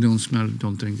 And if you don't smell it,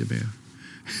 don't drink the beer.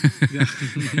 Yeah.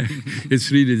 It's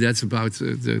really that's about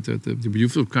the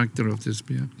beautiful character of this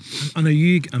beer. And are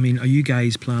you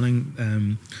guys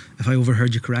planning? If I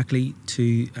overheard you correctly,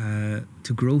 to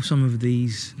grow some of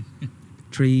these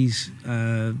trees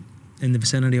in the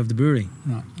vicinity of the brewery,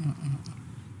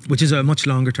 which is a much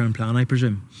longer term plan, I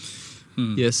presume.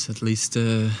 Yes, at least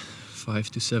 5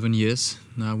 to 7 years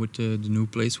now with the new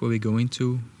place where we're going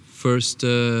to. First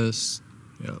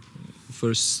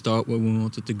start where we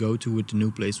wanted to go to with the new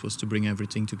place was to bring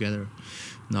everything together.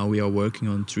 Now we are working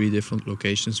on 3 different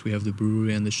locations. We have the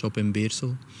brewery and the shop in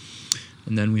Beersel.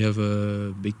 And then we have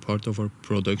a big part of our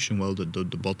production,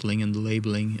 the bottling and the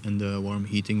labeling and the warm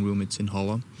heating room, it's in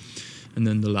Halle. And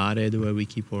then the Larede where we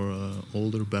keep our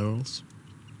older barrels.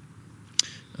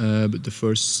 But the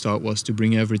first start was to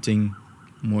bring everything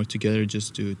more together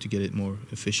just to get it more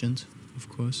efficient, of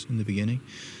course, in the beginning.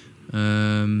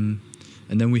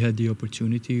 And then we had the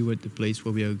opportunity with the place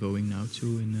where we are going now to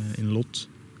in Lot.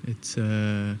 It's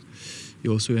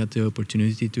you also had the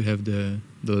opportunity to have the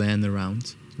land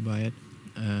around to buy it.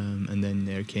 And then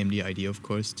there came the idea, of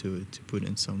course, to put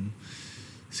in some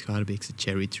Schaerbeekse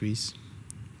cherry trees.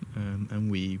 And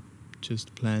we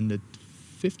just planted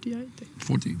 50, I think.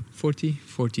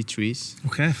 40 trees.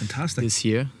 Okay, fantastic. This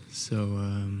year.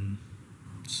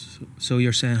 So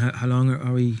you're saying how long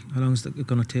is it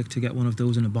going to take to get one of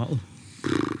those in a bottle?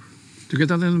 To get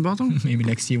that in a bottle? Maybe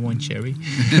next year 1 cherry.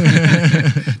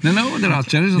 No, there are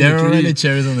cherries on the tree. There are already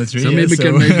cherries on the tree. So maybe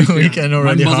we can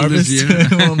already harvest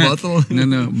one bottle.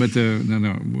 No.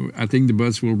 I think the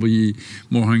birds will be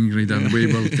more hungry than we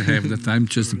will to have the time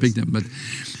just to pick them. But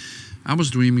I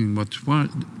was dreaming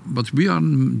what we are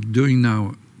doing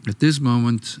now. At this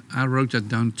moment, I wrote that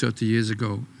down 30 years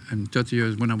ago. And 30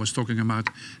 years when I was talking about,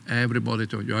 everybody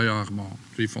thought, yeah, Armand,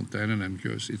 Drie, Fonteinen, and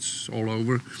because it's all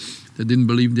over. They didn't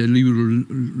believe, they were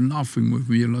laughing with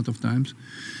me a lot of times.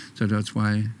 So that's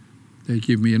why they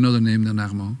give me another name than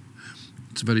Armand.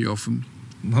 It's very often.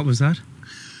 What was that?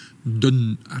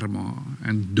 Dun Armand.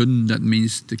 And Dun, that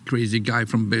means the crazy guy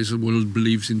from Baselworld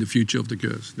believes in the future of the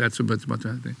curse. That's about what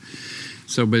I think.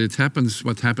 So, but it happens,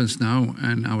 what happens now,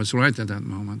 and I was right at that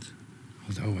moment.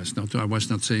 Although I was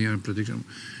not saying a prediction.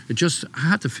 I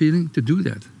had the feeling to do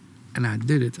that. And I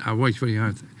did it. I worked very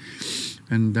hard.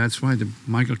 And that's why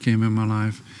Michael came in my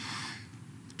life.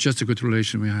 Just a good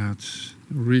relation we had.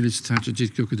 Really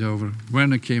strategic, took it over.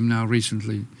 Werner came now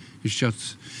recently. He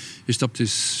stopped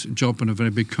his job in a very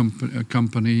big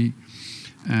company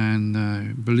and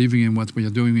believing in what we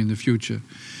are doing in the future.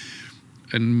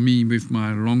 And me, with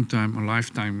my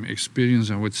lifetime experience,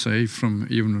 I would say, from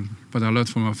even what I learned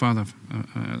from my father,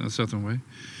 a certain way.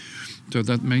 So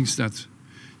that means that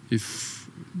if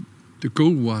the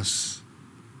goal was,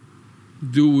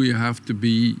 do we have to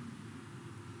be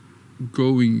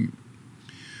going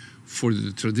for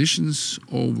the traditions,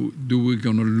 or do we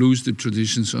going to lose the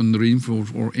traditions under info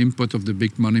or input of the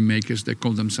big money makers? They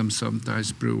call them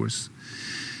sometimes brewers.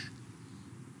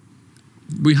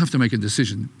 We have to make a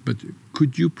decision, but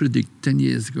could you predict 10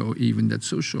 years ago, even that's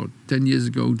so short, 10 years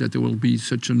ago, that there will be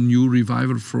such a new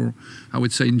revival for, I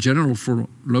would say in general, for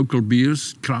local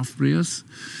beers, craft beers?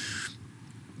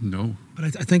 No. But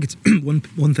I think it's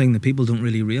one thing that people don't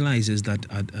really realise is that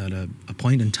at a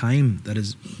point in time that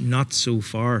is not so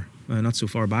far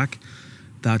back,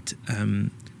 that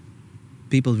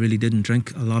people really didn't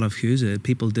drink a lot of Huze.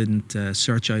 People didn't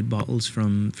search out bottles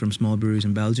from small breweries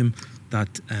in Belgium.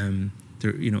 That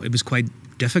it was quite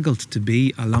difficult to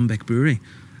be a Lambic brewery.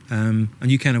 And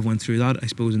you kind of went through that, I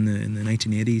suppose, in the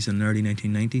 1980s and early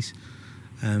 1990s.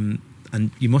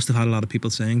 And you must have had a lot of people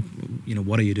saying,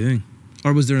 what are you doing?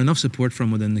 Or was there enough support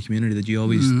from within the community that you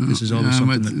always, this is always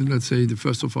something that... Let's say,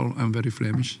 first of all, I'm very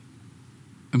Flemish.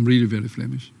 I'm really very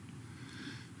Flemish.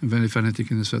 I'm very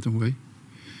fanatic in a certain way.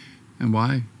 And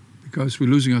why? Because we're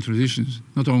losing our traditions.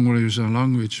 Not only is our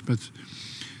language, but...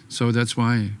 So that's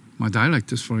why my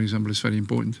dialect, for example, is very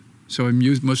important. So I'm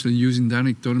mostly using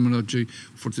dialect terminology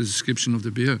for the description of the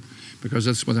beer, because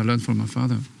that's what I learned from my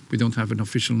father. We don't have an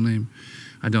official name.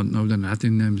 I don't know the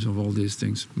Latin names of all these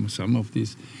things. Some of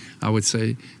these, I would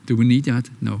say, do we need that?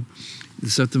 No. In a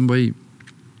certain way,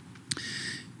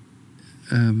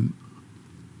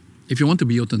 if you want to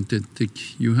be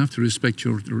authentic, you have to respect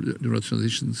your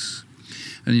traditions.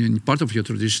 And part of your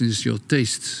tradition is your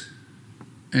taste.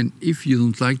 And if you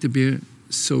don't like the beer,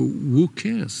 so who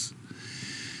cares?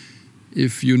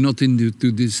 If you're not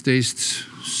into this taste,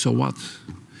 so what?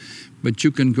 But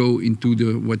you can go into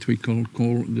the what we call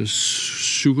the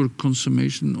sugar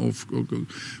consummation of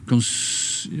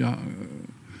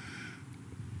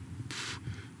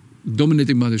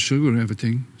dominating by the sugar,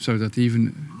 everything, so that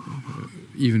even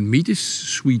meat is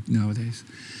sweet nowadays.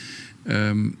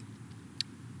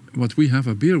 What we have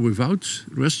a beer without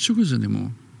rest sugars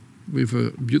anymore, with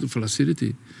a beautiful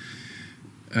acidity,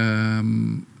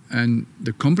 and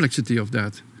the complexity of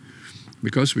that.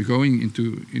 Because we're going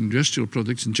into industrial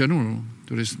products in general,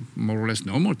 there is more or less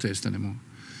no more taste anymore.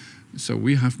 So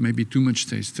we have maybe too much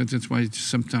taste. That's why it's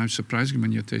sometimes surprising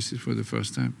when you taste it for the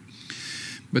first time.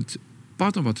 But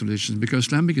part of our tradition, because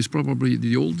Lambic is probably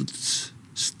the oldest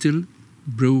still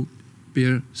brew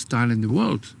beer style in the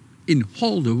world, in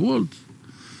all the world.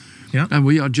 Yeah. And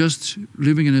we are just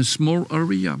living in a small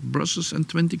area, Brussels and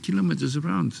 20 kilometers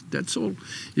around. That's all.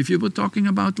 If you were talking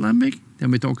about Lambic, then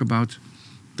we talk about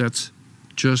that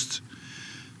just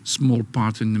small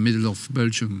part in the middle of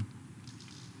Belgium,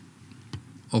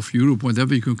 of Europe,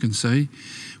 whatever you can say,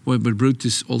 where we brewed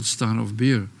this old style of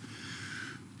beer.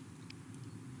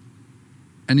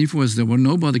 And if there were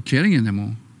nobody caring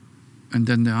anymore, and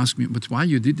then they asked me, but why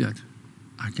you did that?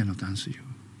 I cannot answer you.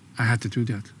 I had to do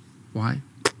that. Why?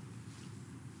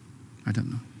 I don't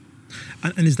know.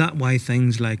 And is that why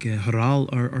things like Haral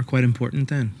are quite important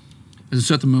then? At a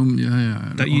certain moment,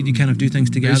 yeah. That you kind of do things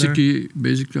together?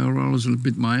 Basically Haral is a little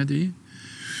bit my idea.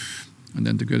 And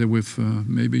then together with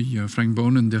maybe Frank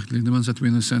Boon and Dirk Lindemans, that we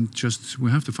in a sense we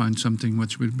have to find something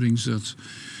which will bring us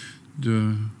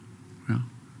the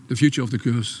future of the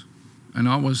course. And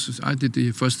I did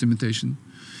the first invitation.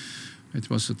 It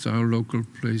was at our local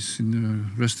place in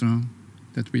the restaurant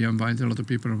that we invited a lot of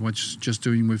people just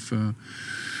doing with the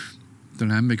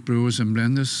Lambic brewers and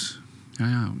blenders.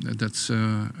 That's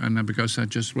and because I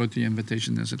just wrote the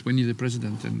invitation, I said we need a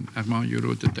president, and Armand, you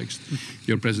wrote the text.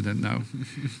 You're president now.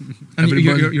 And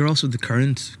you're also the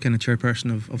current kind of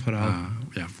chairperson of Haral.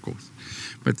 Yeah, of course.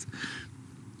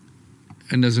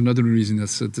 And there's another reason,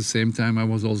 that's at the same time I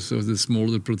was also the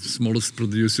smallest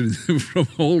producer from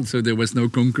all, so there was no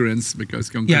concurrence because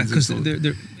concurrence. Yeah,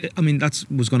 because I mean that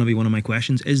was going to be one of my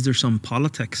questions. Is there some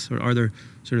politics, or are there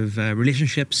sort of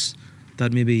relationships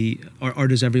that maybe, or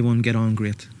does everyone get on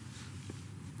great?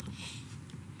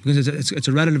 Because it's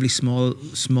a relatively small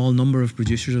number of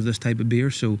producers of this type of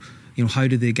beer. So how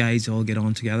do the guys all get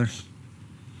on together?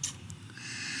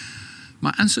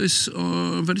 My answer is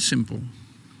very simple.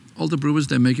 All the brewers,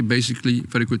 they make basically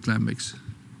very good lambics.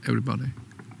 Everybody.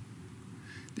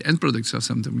 The end products are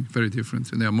something very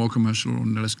different, and they are more commercial or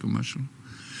less commercial.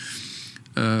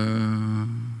 The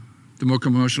more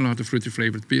commercial are the fruity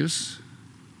flavored beers.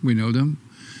 We know them.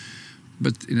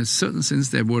 But in a certain sense,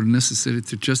 they were necessary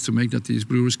to make that these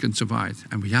brewers can survive.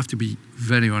 And we have to be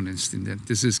very honest in that.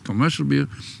 This is commercial beer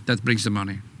that brings the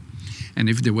money. And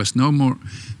if there was no more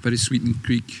very sweetened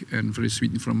Creek and very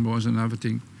sweetened framboise and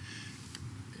everything,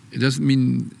 it doesn't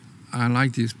mean I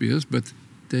like these beers, but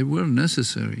they were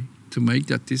necessary to make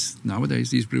that nowadays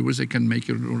these brewers, they can make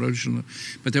original.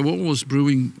 But they were always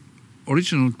brewing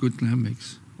original good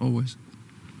lambics, always.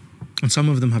 And some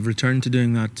of them have returned to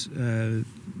doing that,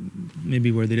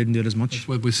 maybe where they didn't do it as much. That's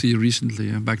what we see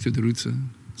recently, back to the roots.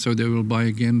 So they will buy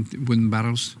again wooden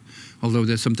barrels, although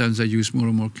sometimes they use more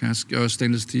and more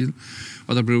stainless steel.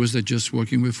 Other brewers, they're just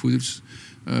working with foods.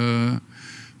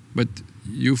 But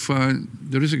you find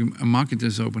there is a market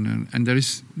that's open, and there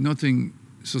is nothing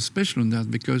so special in that,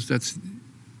 because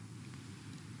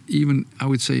even, I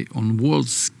would say, on world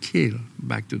scale,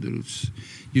 back to the roots.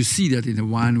 You see that in the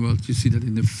wine world, you see that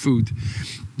in the food.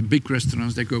 The big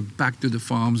restaurants, they go back to the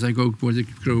farms, they go where the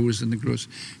growers and the growers,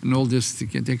 and all this,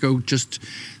 they go just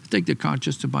take the car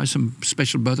just to buy some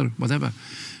special butter, whatever,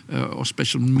 or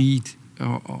special meat,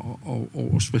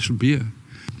 or special beer.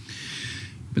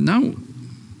 But now,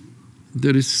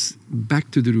 there is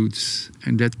back to the roots,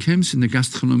 and that comes in the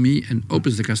gastronomy and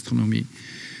opens the gastronomy.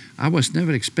 I was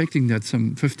never expecting that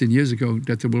some 15 years ago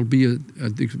that there will be a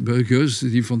burgers,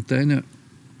 die Fonteinen,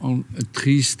 on a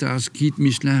 3-star Guide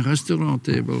Michelin restaurant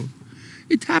table.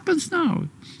 It happens now,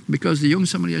 because the young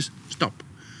sommeliers stop.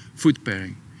 Food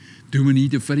pairing. Do we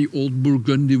need a very old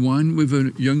Burgundy wine with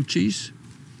a young cheese?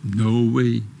 No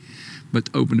way. But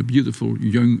open a beautiful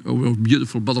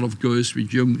bottle of Gueuze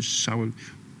with young sour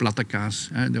plattekaas,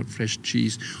 the fresh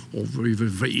cheese, or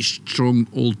very strong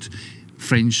old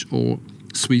French or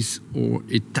Swiss or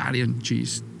Italian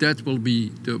cheese. That will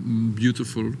be the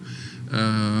beautiful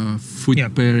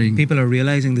food pairing. People are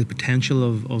realizing the potential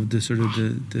of the sort of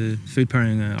the food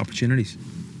pairing opportunities.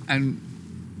 And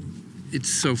it's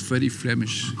so very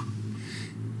Flemish.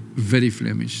 Very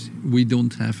Flemish. We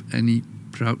don't have any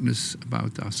proudness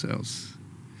about ourselves.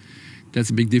 That's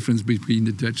a big difference between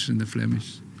the Dutch and the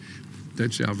Flemish.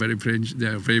 Dutch are very French, they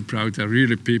are very proud, they're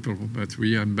really people, but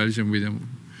we are in Belgium, we're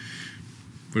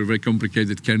a very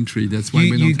complicated country. That's why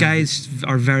you guys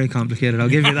are very complicated. I'll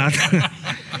give you that.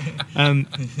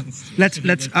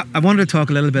 I wanted to talk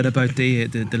a little bit about the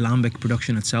lambic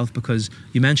production itself, because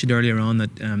you mentioned earlier on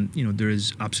that there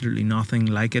is absolutely nothing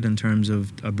like it in terms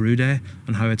of a brew day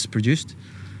and how it's produced.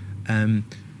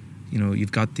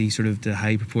 You've got the sort of the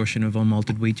high proportion of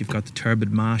unmalted wheat, you've got the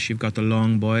turbid mash, you've got the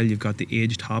long boil, you've got the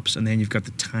aged hops, and then you've got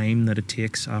the time that it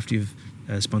takes after you've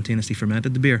spontaneously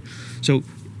fermented the beer. So,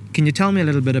 can you tell me a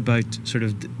little bit about sort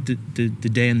of the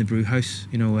day in the brew house?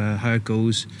 How it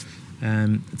goes.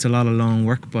 It's a lot of long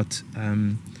work, but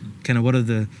kind of what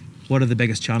are the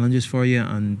biggest challenges for you,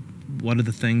 and what are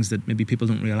the things that maybe people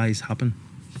don't realise happen?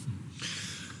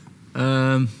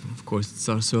 Of course, it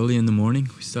starts early in the morning.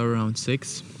 We start around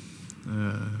 6.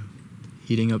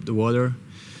 Heating up the water,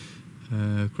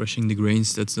 crushing the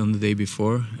grains, that's done the day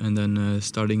before, and then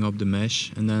starting up the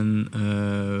mash, and then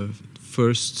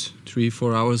first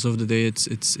 3-4 hours of the day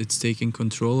it's taking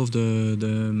control of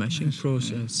the mashing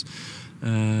process,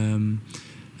 and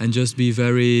just be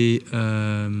very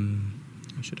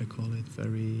how should I call it,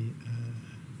 very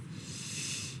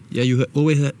you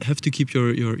always have to keep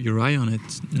your eye on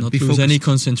it, not lose any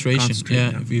concentration.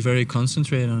 Be very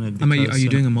concentrated on it. Are you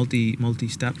doing a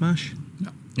multi-step mash?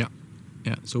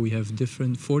 Yeah. So we have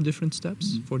 4 different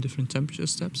steps, 4 different temperature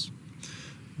steps,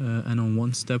 and on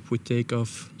one step we take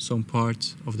off some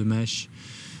part of the mash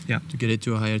to get it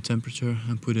to a higher temperature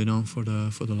and put it on for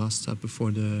the last step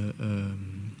before the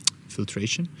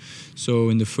filtration. So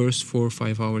in the first 4 or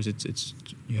 5 hours, it's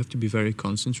you have to be very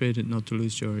concentrated not to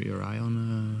lose your eye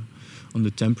on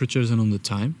the temperatures and on the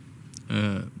time.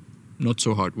 Not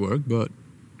so hard work, but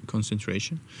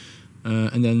concentration.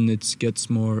 And then it gets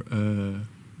more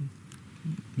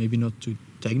maybe not too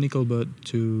technical, but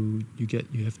you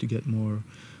have to get more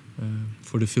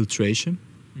for the filtration.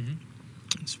 Mm-hmm.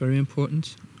 It's very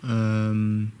important.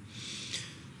 And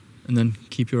then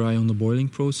keep your eye on the boiling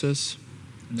process.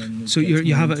 So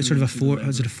you have a sort of a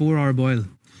 4-hour boil?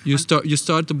 You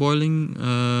start the boiling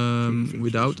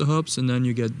without the hops, and then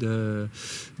you get the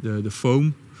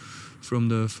foam from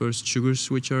the first sugars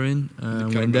which are in.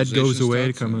 When that goes away,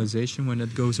 the caramelization, when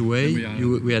that goes away,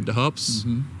 we add the hops.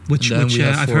 Mm-hmm. Which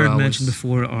I've heard mentioned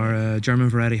before are German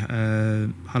variety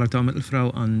Hallertau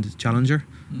Mittelfrau and Challenger,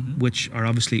 mm-hmm. which are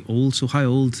obviously old. So how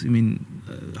old?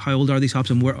 How old are these hops,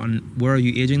 and where are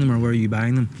you aging them, or where are you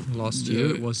buying them? Last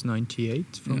year it was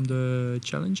 98 from the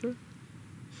Challenger,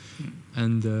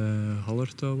 and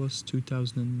Hallertau was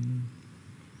 2000.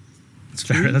 That's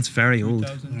very old.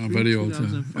 Very old.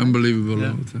 Unbelievable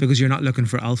old. Because you're not looking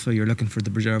for alpha, you're looking for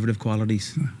the preservative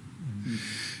qualities.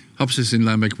 Hops is in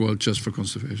lambic world just for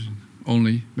conservation,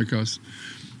 only because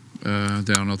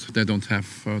they don't have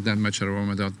that much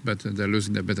aroma, but they're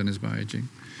losing their bitterness by aging.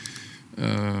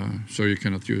 So you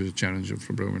cannot use a Challenger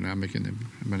for brewing lambic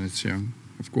when it's young,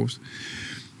 of course.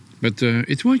 But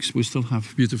it works. We still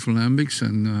have beautiful lambics,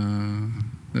 and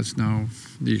that's now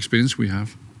the experience we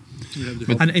have.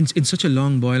 And in such a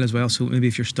long boil as well, so maybe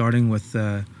if you're starting with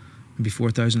maybe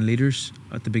 4,000 litres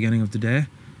at the beginning of the day,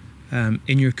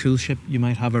 in your cool ship you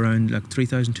might have around like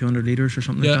 3,200 litres or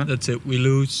something like that? Yeah, that's it.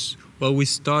 We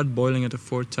start boiling at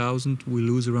 4,000, we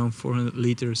lose around 400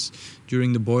 litres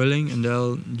during the boiling, and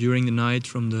then during the night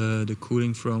from the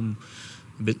cooling from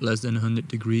a bit less than 100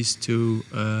 degrees to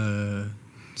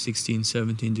 16,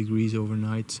 17 degrees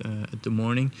overnight at the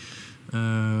morning.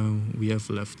 We have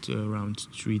left around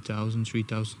 3,000,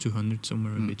 3,200,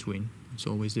 somewhere in between. It's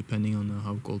always depending on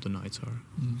how cold the nights are.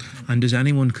 And does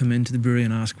anyone come into the brewery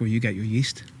and ask where you get your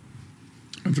yeast?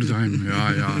 Every time,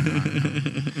 yeah.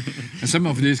 And some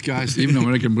of these guys, even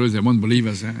American brewers, they won't believe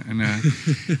us. And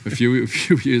a few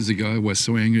years ago, I was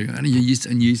so angry. I need yeast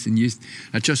and yeast and yeast.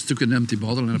 I just took an empty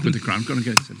bottle and I put the crown on it.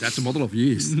 I said, that's a bottle of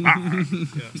yeast.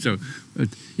 So, but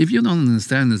if you don't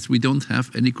understand this, we don't have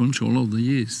any control of the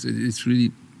yeast. It's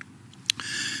really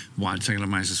wild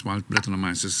Saccharomyces, wild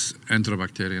Brettanomyces,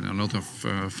 Enterobacteria, a lot of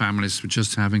families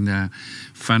just having their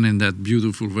fun in that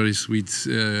beautiful, very sweet,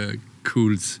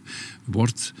 cooled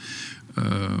wort.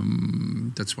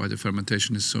 That's why the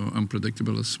fermentation is so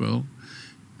unpredictable as well,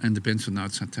 and depends on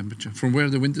outside temperature. From where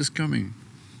the wind is coming,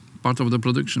 part of the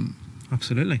production.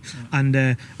 Absolutely. And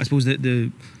I suppose that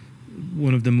the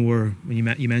one of the more, when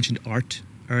you mentioned art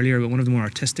earlier, but one of the more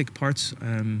artistic parts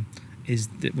is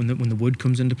that when the wood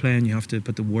comes into play and you have to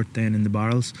put the wort then in the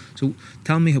barrels. So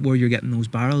tell me where you're getting those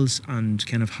barrels and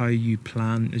kind of how you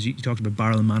plan, as you talked about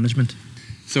barrel management.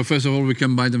 So first of all, we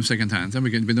can buy them second hand.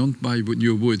 We don't buy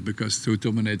new wood because it's too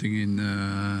dominating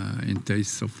in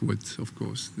taste of wood, of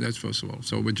course. That's first of all.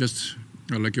 So we just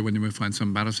are lucky when we find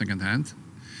some barrels second hand.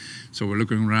 So we're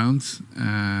looking around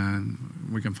and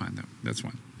we can find them. That's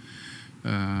one.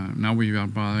 Now we are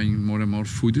buying more and more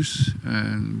foeders,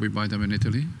 and we buy them in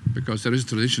Italy because there is a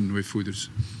tradition with foeders.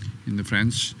 In the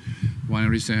French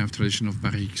wineries, they have tradition of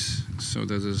barriques, so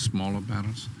there's a smaller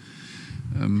barrels.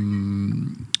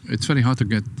 It's very hard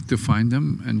to find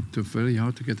them, and very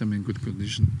hard to get them in good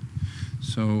condition.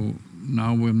 So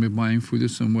now when we're buying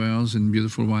foeders somewhere else in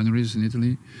beautiful wineries in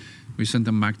Italy, we send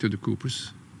them back to the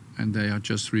coopers, and they are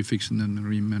just refixing them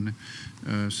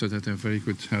so that they're very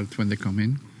good health when they come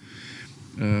in.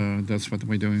 That's what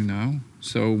we're doing now.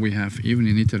 So we have, even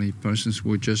in Italy, persons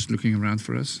who are just looking around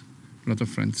for us. A lot of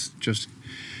friends just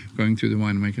going to the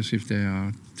winemakers if they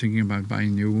are thinking about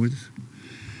buying new wood.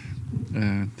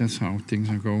 That's how things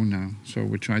are going now. So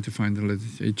we try to find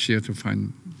each year to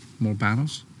find more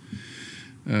barrels.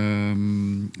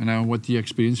 And now what the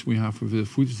experience we have with the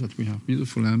food is that we have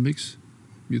beautiful lambics,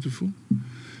 beautiful.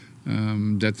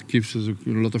 That gives us a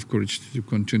lot of courage to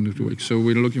continue to work. So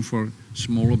we're looking for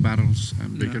smaller barrels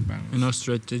and bigger barrels. And our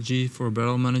strategy for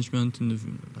barrel management,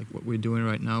 like what we're doing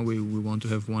right now, we want to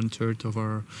have 1/3 of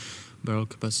our barrel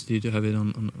capacity to have it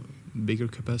on bigger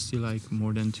capacity, like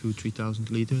more than 2,000-3,000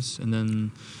 liters, and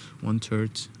then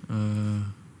 1/3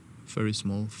 very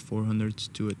small, 400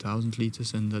 to 1,000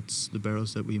 liters, and that's the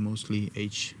barrels that we mostly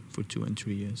age for 2 and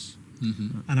 3 years.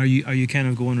 Mm-hmm. And are you kind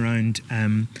of going around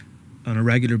on a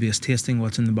regular basis tasting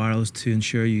what's in the barrels to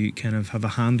ensure you kind of have a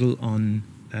handle on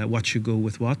what should go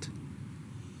with what?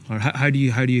 Or how do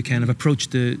you kind of approach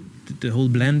the whole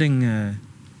blending?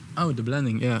 The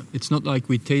blending, yeah. It's not like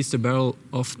we taste the barrel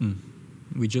often.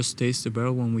 We just taste the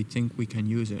barrel when we think we can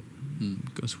use it.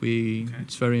 Because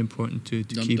it's very important to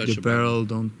keep the barrel.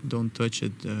 Don't touch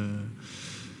it.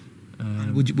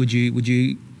 Would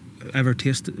you ever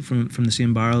taste it from the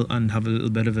same barrel and have a little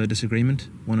bit of a disagreement?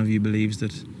 One of you believes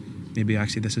that maybe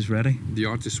actually this is ready. The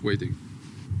art is waiting.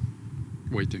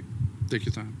 Take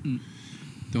your time.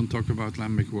 Don't talk about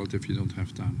lambic world if you don't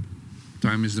have time.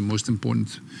 Time is the most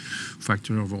important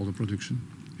factor of all the production.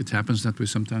 It happens that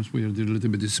sometimes we are a little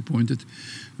bit disappointed.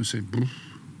 We say,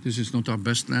 this is not our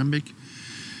best lambic.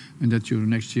 And that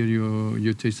next year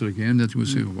you taste it again, that you will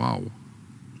say, wow.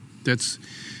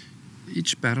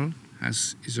 Each barrel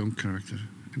has its own character.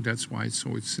 And that's why it's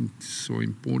so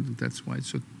important. That's why it's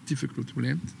so difficult to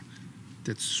blend.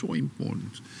 That's so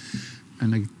important.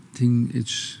 And I think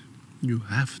you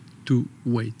have to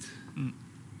wait.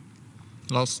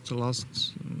 One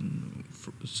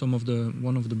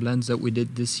of the blends that we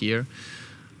did this year,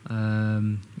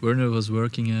 Werner was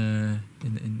working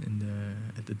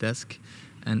at the desk,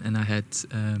 and I had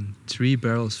 3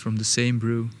 barrels from the same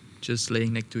brew just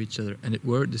laying next to each other, and it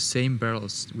were the same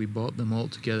barrels. We bought them all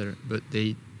together, but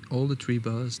all the 3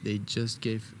 barrels, they just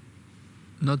gave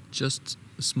not just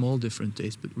a small different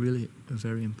taste, but really a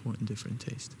very important different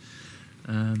taste.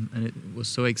 And it was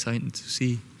so exciting to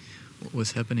see what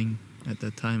was happening at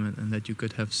that time, and that you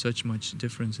could have such much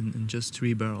difference in just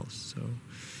 3 barrels. So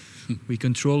we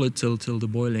control it till the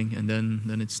boiling, and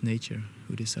then it's nature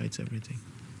who decides everything.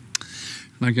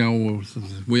 Like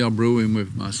we are brewing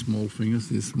with our small fingers,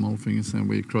 these small fingers, and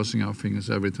we're crossing our fingers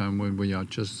every time when we are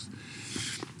just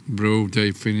brew,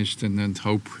 they finished, and then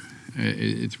hope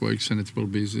it works and it will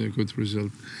be a good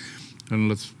result. And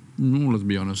let's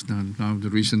be honest now the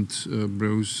recent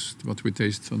brews, what we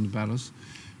taste on the barrels,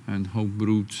 and home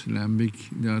brewed lambic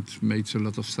that makes a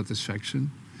lot of satisfaction.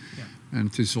 Yeah. And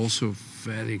it is also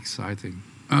very exciting,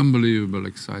 unbelievable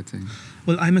exciting.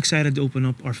 Well, I'm excited to open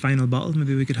up our final bottle.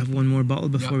 Maybe we could have one more bottle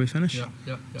before we finish.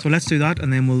 Yeah. So let's do that,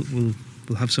 and then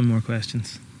we'll have some more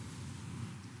questions.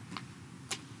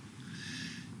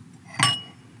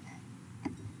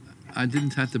 I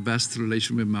didn't have the best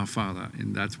relation with my father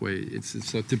in that way.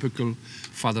 It's a typical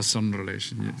father-son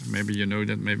relation. Maybe you know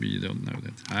that, maybe you don't know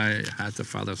that. I had a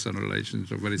father-son relation,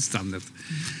 so very standard.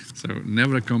 So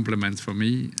never a compliment for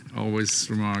me, always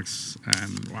remarks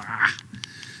and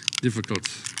difficult.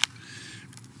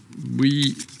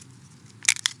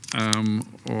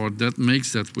 That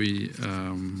makes that we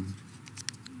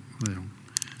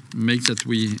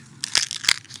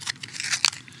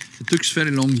it took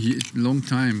very long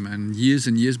time and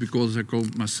years because I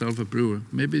called myself a brewer.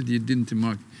 Maybe they didn't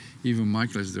even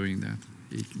Michaël is doing that.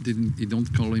 He don't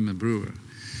call him a brewer.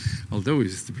 Although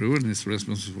he's the brewer and he's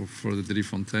responsible for the Drie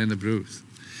Fonteinen brews.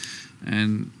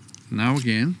 And now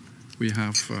again, we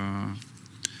have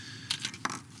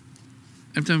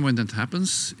every time when that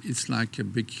happens, it's like a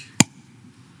big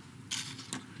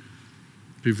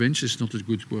revenge is not a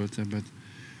good word, but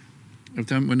every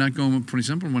time when I go, for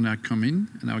example, when I come in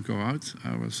and I go out,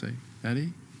 I will say,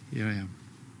 "Daddy, here I am,"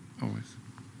 always.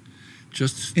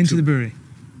 Just into the brewery.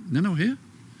 No, here.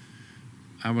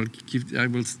 I will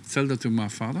tell that to my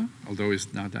father, although he's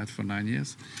now dead for 9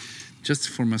 years, just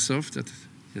for myself that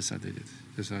yes, I did it.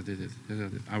 Yes, I did it. Yes, I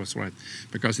did. I was right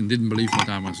because he didn't believe what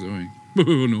I was doing.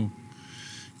 Oh no,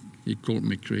 he called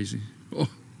me crazy. Oh,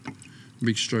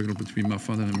 big struggle between my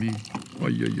father and me. Oh,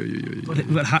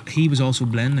 But he was also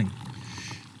blending.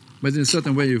 But in a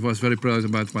certain way, he was very proud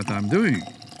about what I'm doing.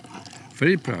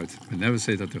 Very proud. I never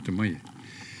say that to me.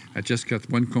 I just got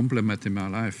one compliment in my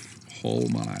life, whole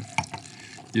my life.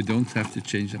 You don't have to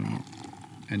change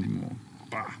anymore.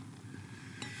 Bah.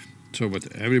 So, but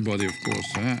everybody, of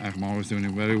course, Armand was doing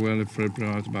it very well, very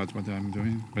proud about what I'm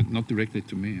doing, but not directly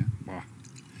to me. Bah.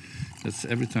 That's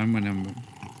every time when I'm...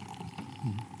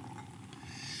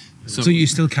 So you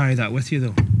still carry that with you,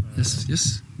 though?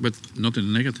 Yes, but not in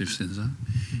a negative sense.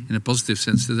 In a positive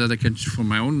sense, that I can, for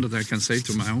my own, that I can say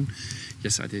to my own,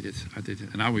 yes, I did it.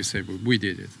 And I always say, well, we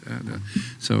did it.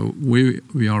 So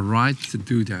we are right to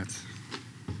do that.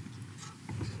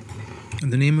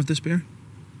 And the name of this beer?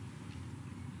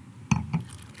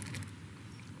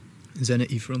 Zijn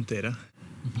I Frontera.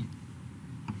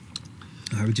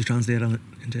 How would you translate it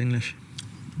into English?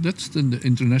 That's the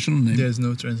international name. There's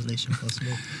no translation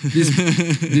possible.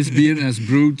 This beer has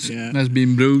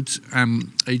been brewed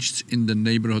aged in the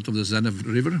neighborhood of the Zenef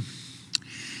River,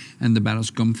 and the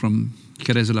barrels come from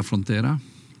Jerez de la Frontera.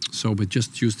 So we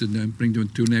just used to bring the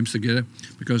two names together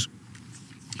because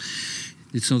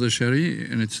it's not a sherry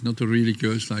and it's not a really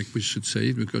goes like we should say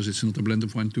it, because it's not a blend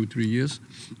of 1, 2, 3 years,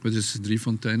 but it's Drie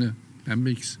Fonteinen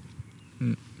lambics.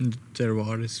 The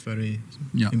terroir is very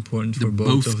important for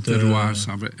both of the terroirs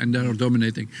and they are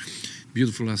dominating.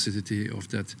 Beautiful acidity of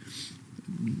that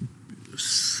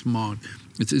smart.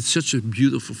 It's such a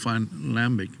beautiful fine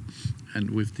lambic,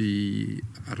 and with the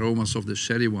aromas of the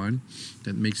sherry wine,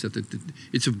 that makes it.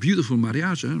 It's a beautiful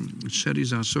mariage.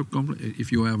 Sherries are so complex.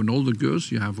 If you have an older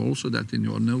girls, you have also that in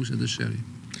your nose and the sherry.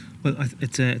 Well,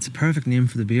 it's a perfect name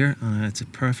for the beer. It's a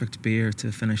perfect beer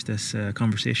to finish this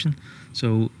conversation.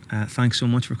 So thanks so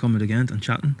much for coming again and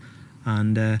chatting.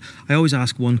 And I always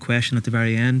ask one question at the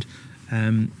very end.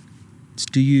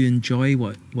 Do you enjoy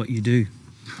what you do?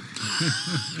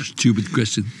 Stupid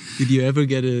question. Did you ever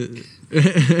get a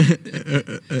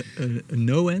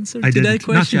no answer to that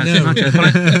question? Not yet.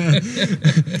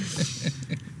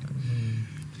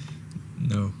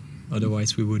 No.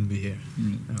 Otherwise, we wouldn't be here.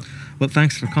 No. Well,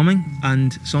 thanks for coming,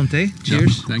 and Santé.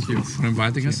 Cheers. Yeah, thank you for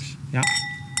inviting us. Yeah.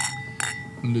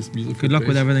 On this beautiful Good luck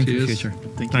with everything Cheers. for the future.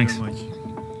 Thanks very much.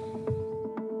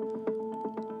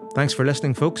 Thanks for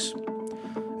listening, folks.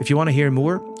 If you want to hear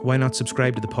more, why not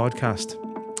subscribe to the podcast?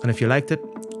 And if you liked it,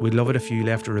 we'd love it if you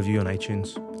left a review on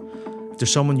iTunes. If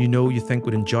there's someone you think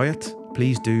would enjoy it,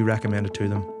 please do recommend it to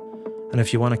them. And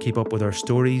if you want to keep up with our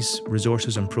stories,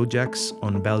 resources and projects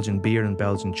on Belgian beer and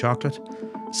Belgian chocolate,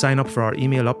 sign up for our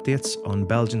email updates on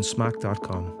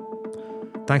belgiansmack.com.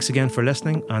 Thanks again for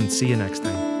listening, and see you next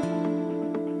time.